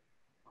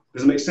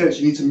 Does it make sense?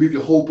 You need to move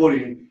your whole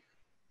body,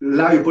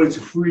 allow your body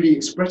to freely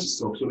express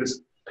itself, so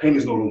this pain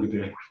is no longer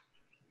there.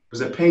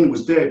 Because the pain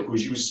was there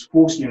because you was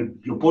forcing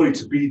your body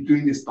to be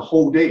doing this the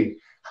whole day.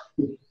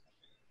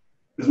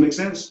 Does it make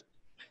sense?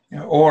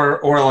 Yeah,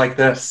 or like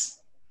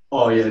this.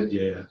 Oh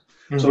yeah.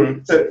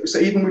 So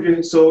even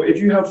with so if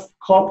you have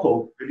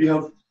carpal, if you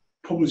have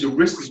problems with your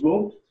wrist as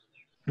well,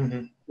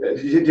 do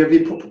you have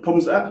any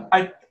problems with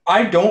that?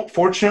 I don't,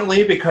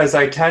 fortunately, because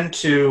I tend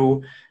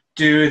to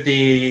do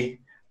the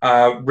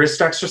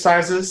wrist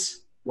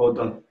exercises. Well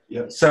done.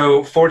 Yeah.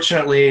 So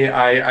fortunately,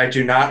 I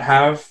do not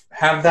have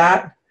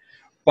that.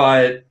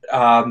 But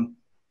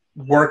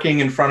working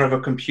in front of a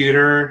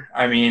computer,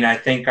 I mean, I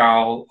think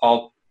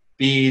I'll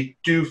be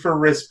due for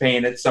wrist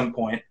pain at some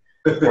point.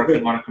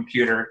 Working on a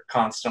computer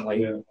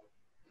constantly. Yeah.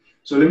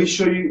 So let me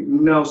show you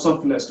now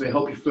something that's going to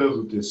help you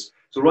further with this.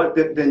 So right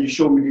then you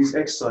show me these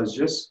exercises,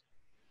 yes?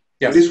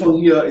 Yes. So this one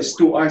here is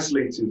still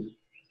isolated.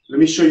 Let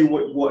me show you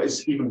what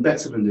is even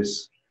better than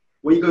this.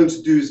 What you're going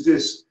to do is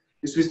this.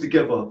 Let's do this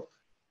together.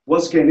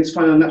 Once again, let's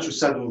find our natural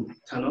saddle,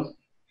 Tanner.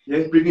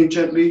 Yeah, breathe in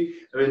gently,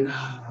 and then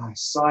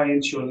sigh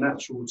into your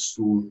natural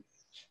stool.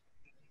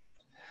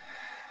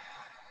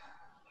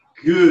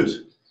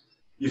 Good.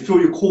 You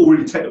feel your core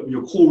really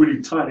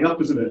tightening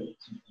up, isn't it?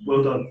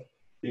 Well done.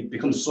 It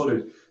becomes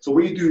solid. So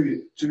what you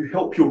do to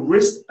help your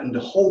wrist and the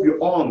whole of your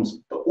arms,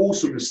 but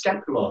also your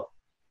scapula,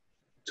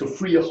 to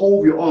free the whole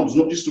of your arms,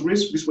 not just the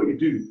wrist, this is what you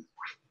do.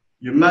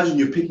 You imagine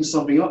you're picking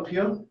something up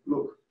here.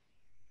 Look.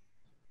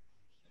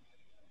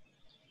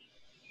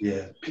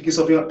 Yeah, picking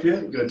something up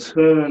here. You're going to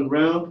turn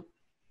around.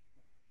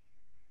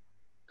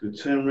 Good,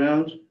 turn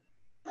around.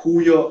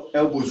 Pull your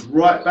elbows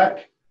right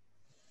back.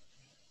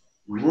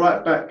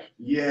 Right back.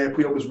 Yeah,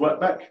 pull your elbows right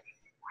back.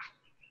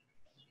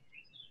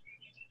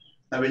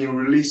 And then you'll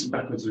release them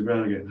back into the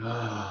ground again.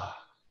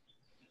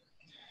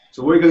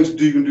 So what you're going to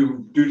do, you're going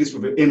to do this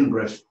with an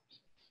in-breath.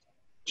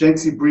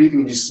 Gently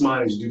breathing and just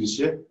smiling as you do this,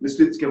 yeah? Let's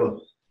do it together.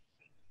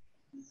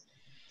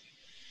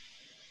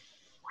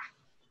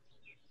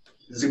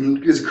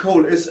 There's a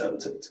curl,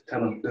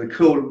 Tanner.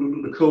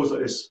 The curls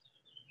like this.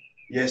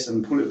 Yes,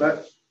 and pull it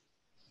back.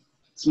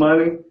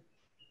 Smiling.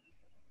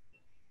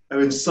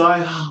 And then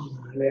sigh.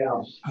 Let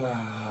out.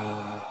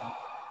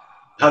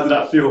 How did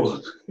that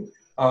feel?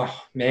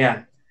 Oh,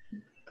 man.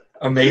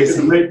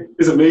 Amazing.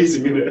 It's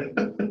amazing, isn't it?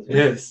 It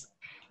is.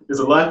 It's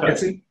a life hack.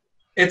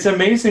 It's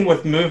amazing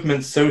with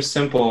movements so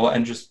simple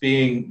and just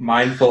being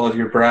mindful of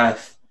your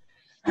breath,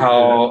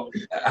 how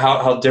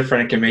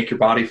different it can make your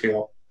body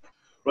feel.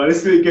 Right,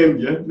 let's do it again,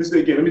 yeah? Let's do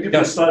it again. Let me do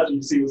the side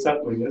and see what's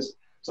happening, yes?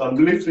 So I'm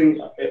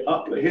lifting it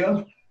up like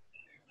here.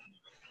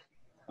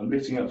 I'm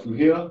lifting up from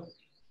here.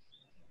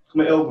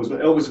 My elbows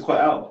are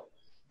quite out.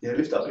 Yeah,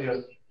 lift up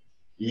here.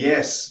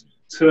 Yes,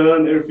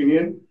 turn everything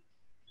in.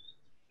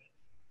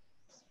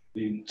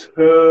 You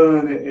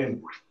turn it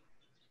in.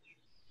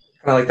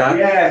 Kind of like that?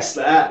 Yes,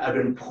 like that, and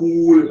then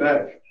pull it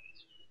back.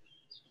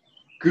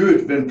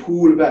 Good, then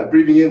pull it back,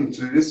 breathing in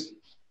to this.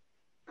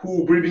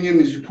 Breathing in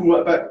as you pull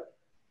right back.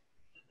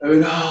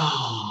 And then,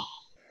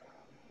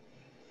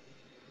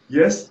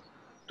 Yes,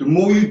 the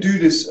more you do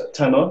this,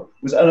 Tanner,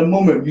 because at the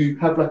moment you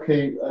have like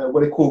a,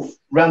 what they call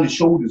rounded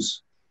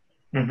shoulders.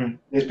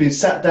 It's been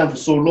sat down for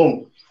so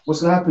long.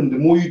 What's going to happen, the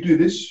more you do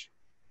this,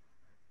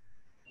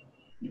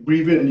 you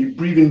breathe in and you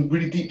breathe in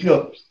really deep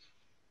here.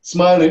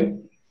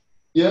 Smiling,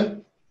 yeah?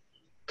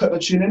 Cut the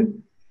chin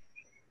in.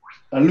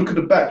 And look at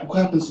the back. Look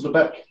what happens to the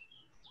back.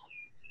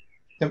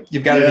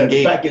 You've got to engage.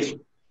 The back gets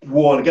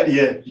warm.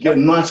 You get a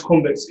nice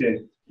convex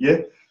gain.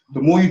 Yeah?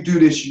 The more you do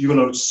this, you're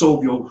going to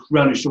solve your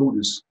rounded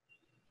shoulders.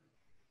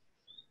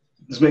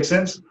 Does this make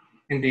sense?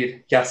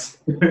 Indeed, yes.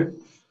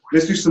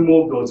 Let's do some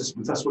more, guys.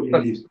 That's what you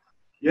need.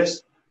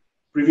 Yes?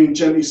 Breathing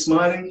gently,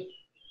 smiling.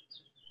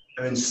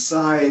 And then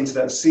sigh into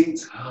that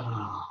seat.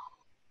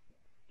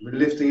 We're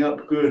lifting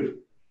up, good.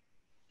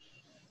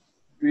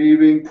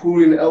 Breathing,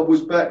 pulling the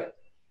elbows back.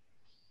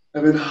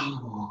 And then,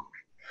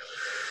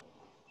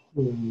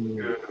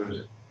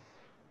 good.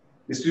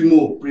 Let's do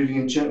more. Breathing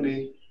in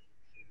gently.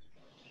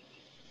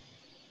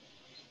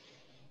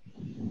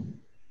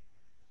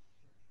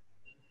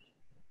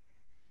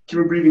 Keep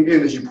on breathing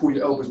in as you pull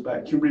your elbows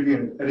back. Keep breathing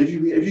in. And if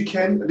you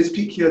can, at this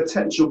peak here,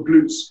 tense your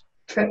glutes.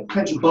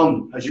 Clench your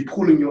bum as you're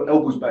pulling your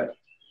elbows back.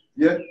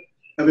 Yeah?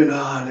 And then,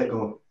 let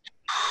go.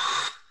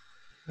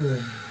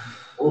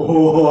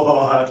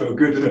 Oh, that felt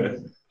good, didn't it?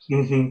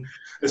 Mm-hmm.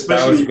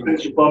 Especially when you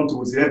clench your bum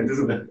towards the end,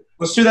 isn't it?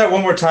 Let's do that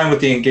one more time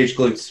with the engaged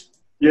glutes.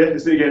 Yeah,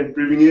 let's do it again.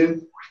 Breathing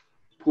in,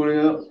 pulling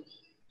up,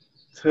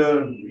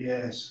 turn,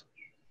 yes.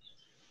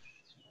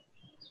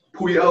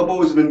 Pull your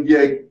elbows and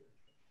then,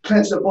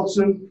 clench the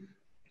bottom,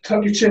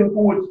 tuck your chin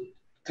forward,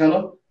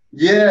 Tanner.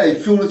 Yeah, you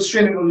feel the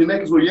straining on your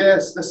neck as well.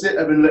 Yes, that's it.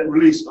 And then let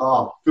release.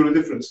 Feel the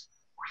difference.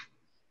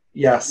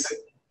 Yes.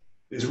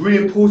 It's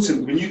really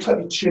important when you tuck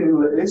your chin in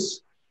like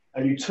this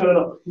and you turn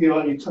up here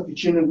and you tuck your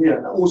chin in here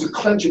and also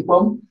clench your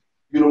bum,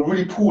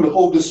 really pull the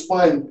whole the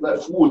spine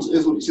like forwards.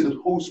 Is what you see, the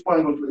whole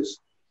spine goes like this.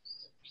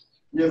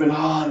 Yeah, then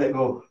let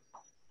go.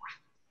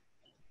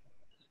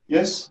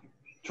 Yes?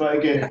 Try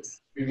again.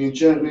 Yes. Breathing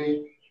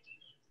gently,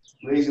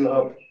 raising it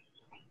up.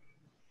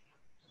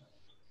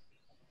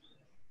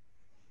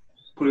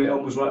 Pulling the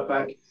elbows right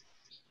back.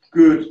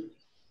 Good.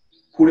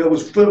 Pull the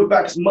elbows further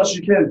back as much as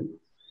you can.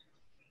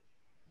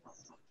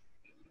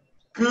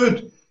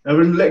 Good. And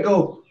then let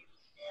go.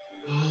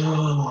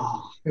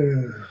 Oh,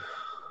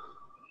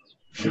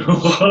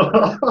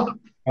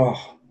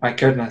 my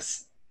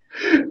goodness.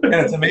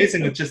 Yeah, it's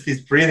amazing with just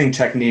these breathing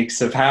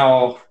techniques of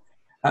how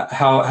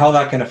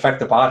that can affect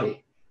the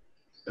body.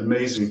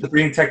 Amazing. The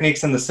breathing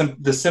techniques and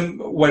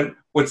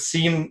what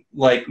seem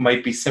like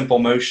might be simple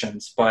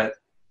motions, but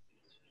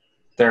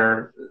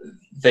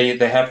they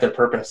have their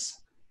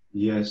purpose.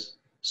 Yes.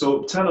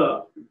 So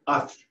Tanner,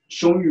 I've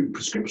shown you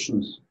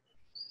prescriptions.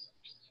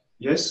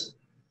 Yes?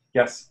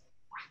 Yes.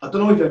 I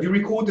don't know, have you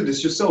recorded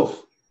this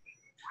yourself?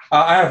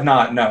 I have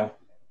not, no.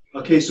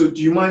 Okay, so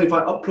do you mind if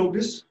I upload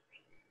this?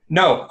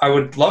 No, I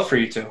would love for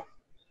you to.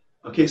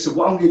 Okay, so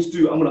what I'm going to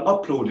do, I'm going to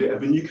upload it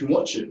and then you can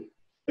watch it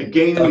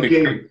again and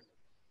again.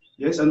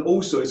 Yes, and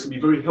also it's going to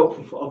be very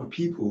helpful for other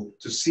people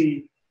to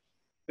see.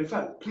 In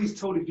fact, please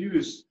tell the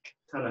viewers,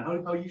 Tanner,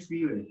 how are you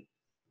feeling?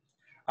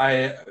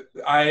 I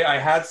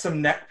had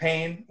some neck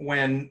pain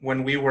when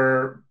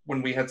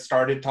we had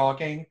started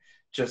talking,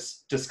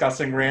 just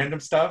discussing random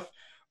stuff.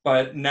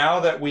 But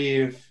now that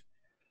we've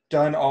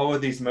done all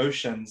of these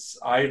motions,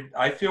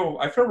 I feel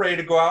ready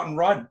to go out and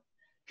run.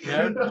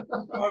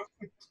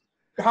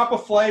 Hop a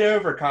flight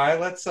over, Kai.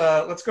 Let's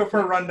go for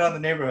a run down the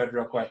neighborhood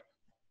real quick.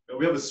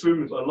 We have a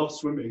swim. I love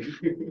swimming.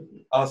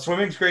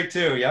 Swimming's great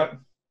too. Yep.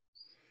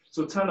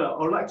 So Tanner,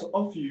 I'd like to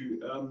offer you.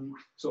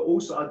 So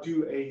also I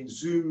do a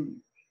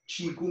Zoom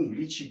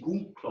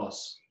Qigong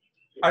class.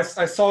 I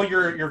saw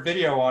your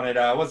video on it.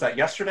 Was that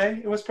yesterday?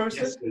 It was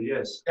posted.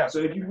 Yes. Yeah. So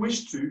if you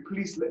wish to,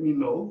 please let me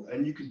know,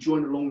 and you can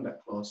join along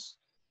that class.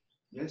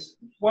 Yes.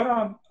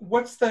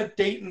 What's the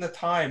date and the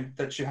time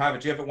that you have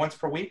it? Do you have it once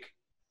per week?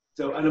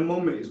 So at the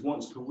moment it's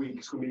once per week.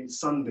 It's going to be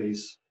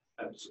Sundays.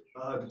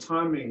 The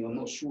timing, I'm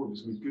not sure if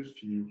it's going to be good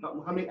for you.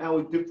 How many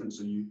hour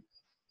difference are you?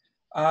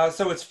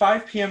 So it's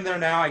 5 p.m. there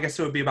now. I guess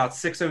it would be about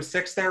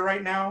 6:06 there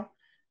right now.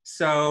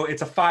 So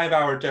it's a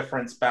 5-hour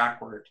difference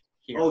backward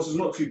here. Oh, so it's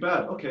not too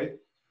bad. Okay.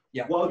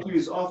 Yeah. What I'll do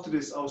is after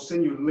this, I'll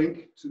send you a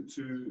link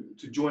to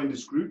join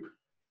this group.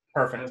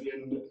 Perfect.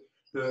 And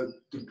then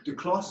the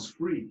class is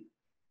free.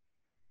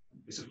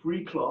 It's a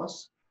free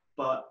class,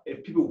 but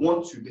if people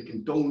want to, they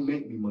can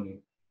donate me money.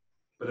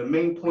 But the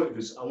main point of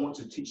this, I want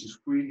to teach this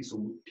freely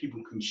so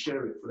people can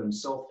share it for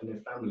themselves and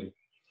their family.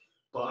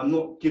 But I'm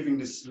not giving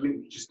this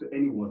link just to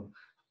anyone.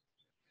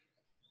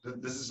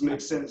 Does this make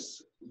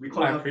sense?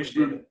 I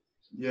appreciate it.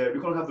 Yeah,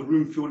 we can't have the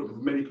room filled up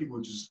with many people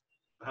just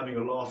having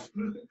a laugh.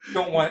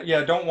 Don't want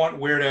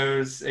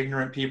weirdos,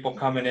 ignorant people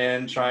coming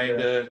in trying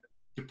to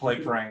play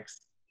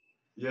pranks.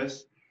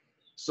 Yes.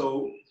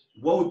 So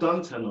well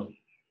done, Tanner.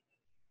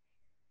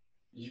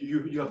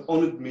 You have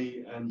honored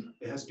me, and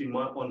it has been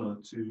my honor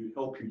to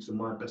help you to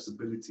my best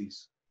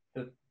abilities.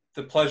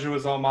 The pleasure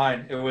was all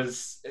mine. It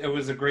was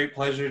a great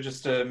pleasure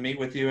just to meet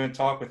with you and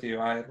talk with you.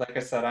 Like I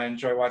said, I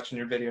enjoy watching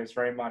your videos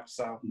very much.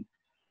 So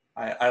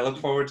I look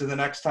forward to the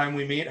next time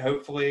we meet.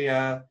 Hopefully,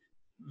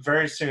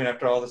 very soon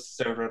after all this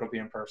is over, it'll be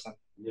in person.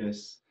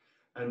 Yes.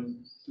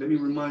 And let me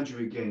remind you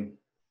again,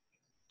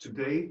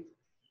 today,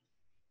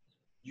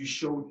 you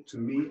showed to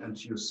me and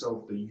to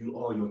yourself that you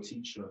are your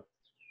teacher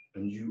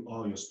and you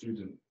are your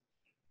student.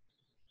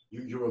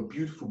 You're a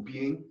beautiful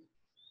being.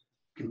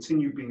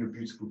 Continue being a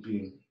beautiful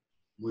being.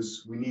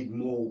 We need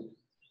more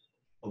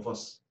of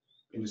us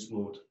in this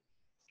world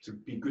to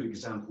be good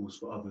examples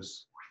for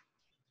others.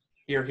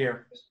 Hear,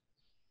 hear.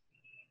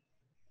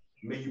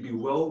 May you be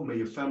well, may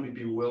your family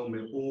be well,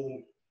 may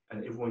all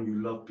and everyone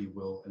you love be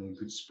well and in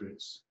good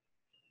spirits.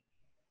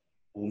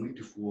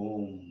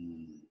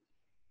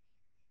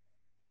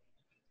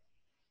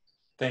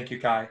 Thank you,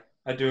 Kai.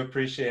 I do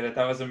appreciate it.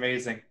 That was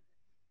amazing.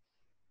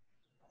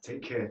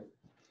 Take care.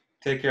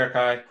 Take care,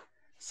 Kai.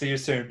 See you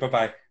soon.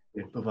 Bye-bye.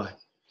 Yeah, bye-bye.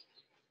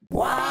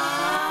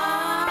 Wow.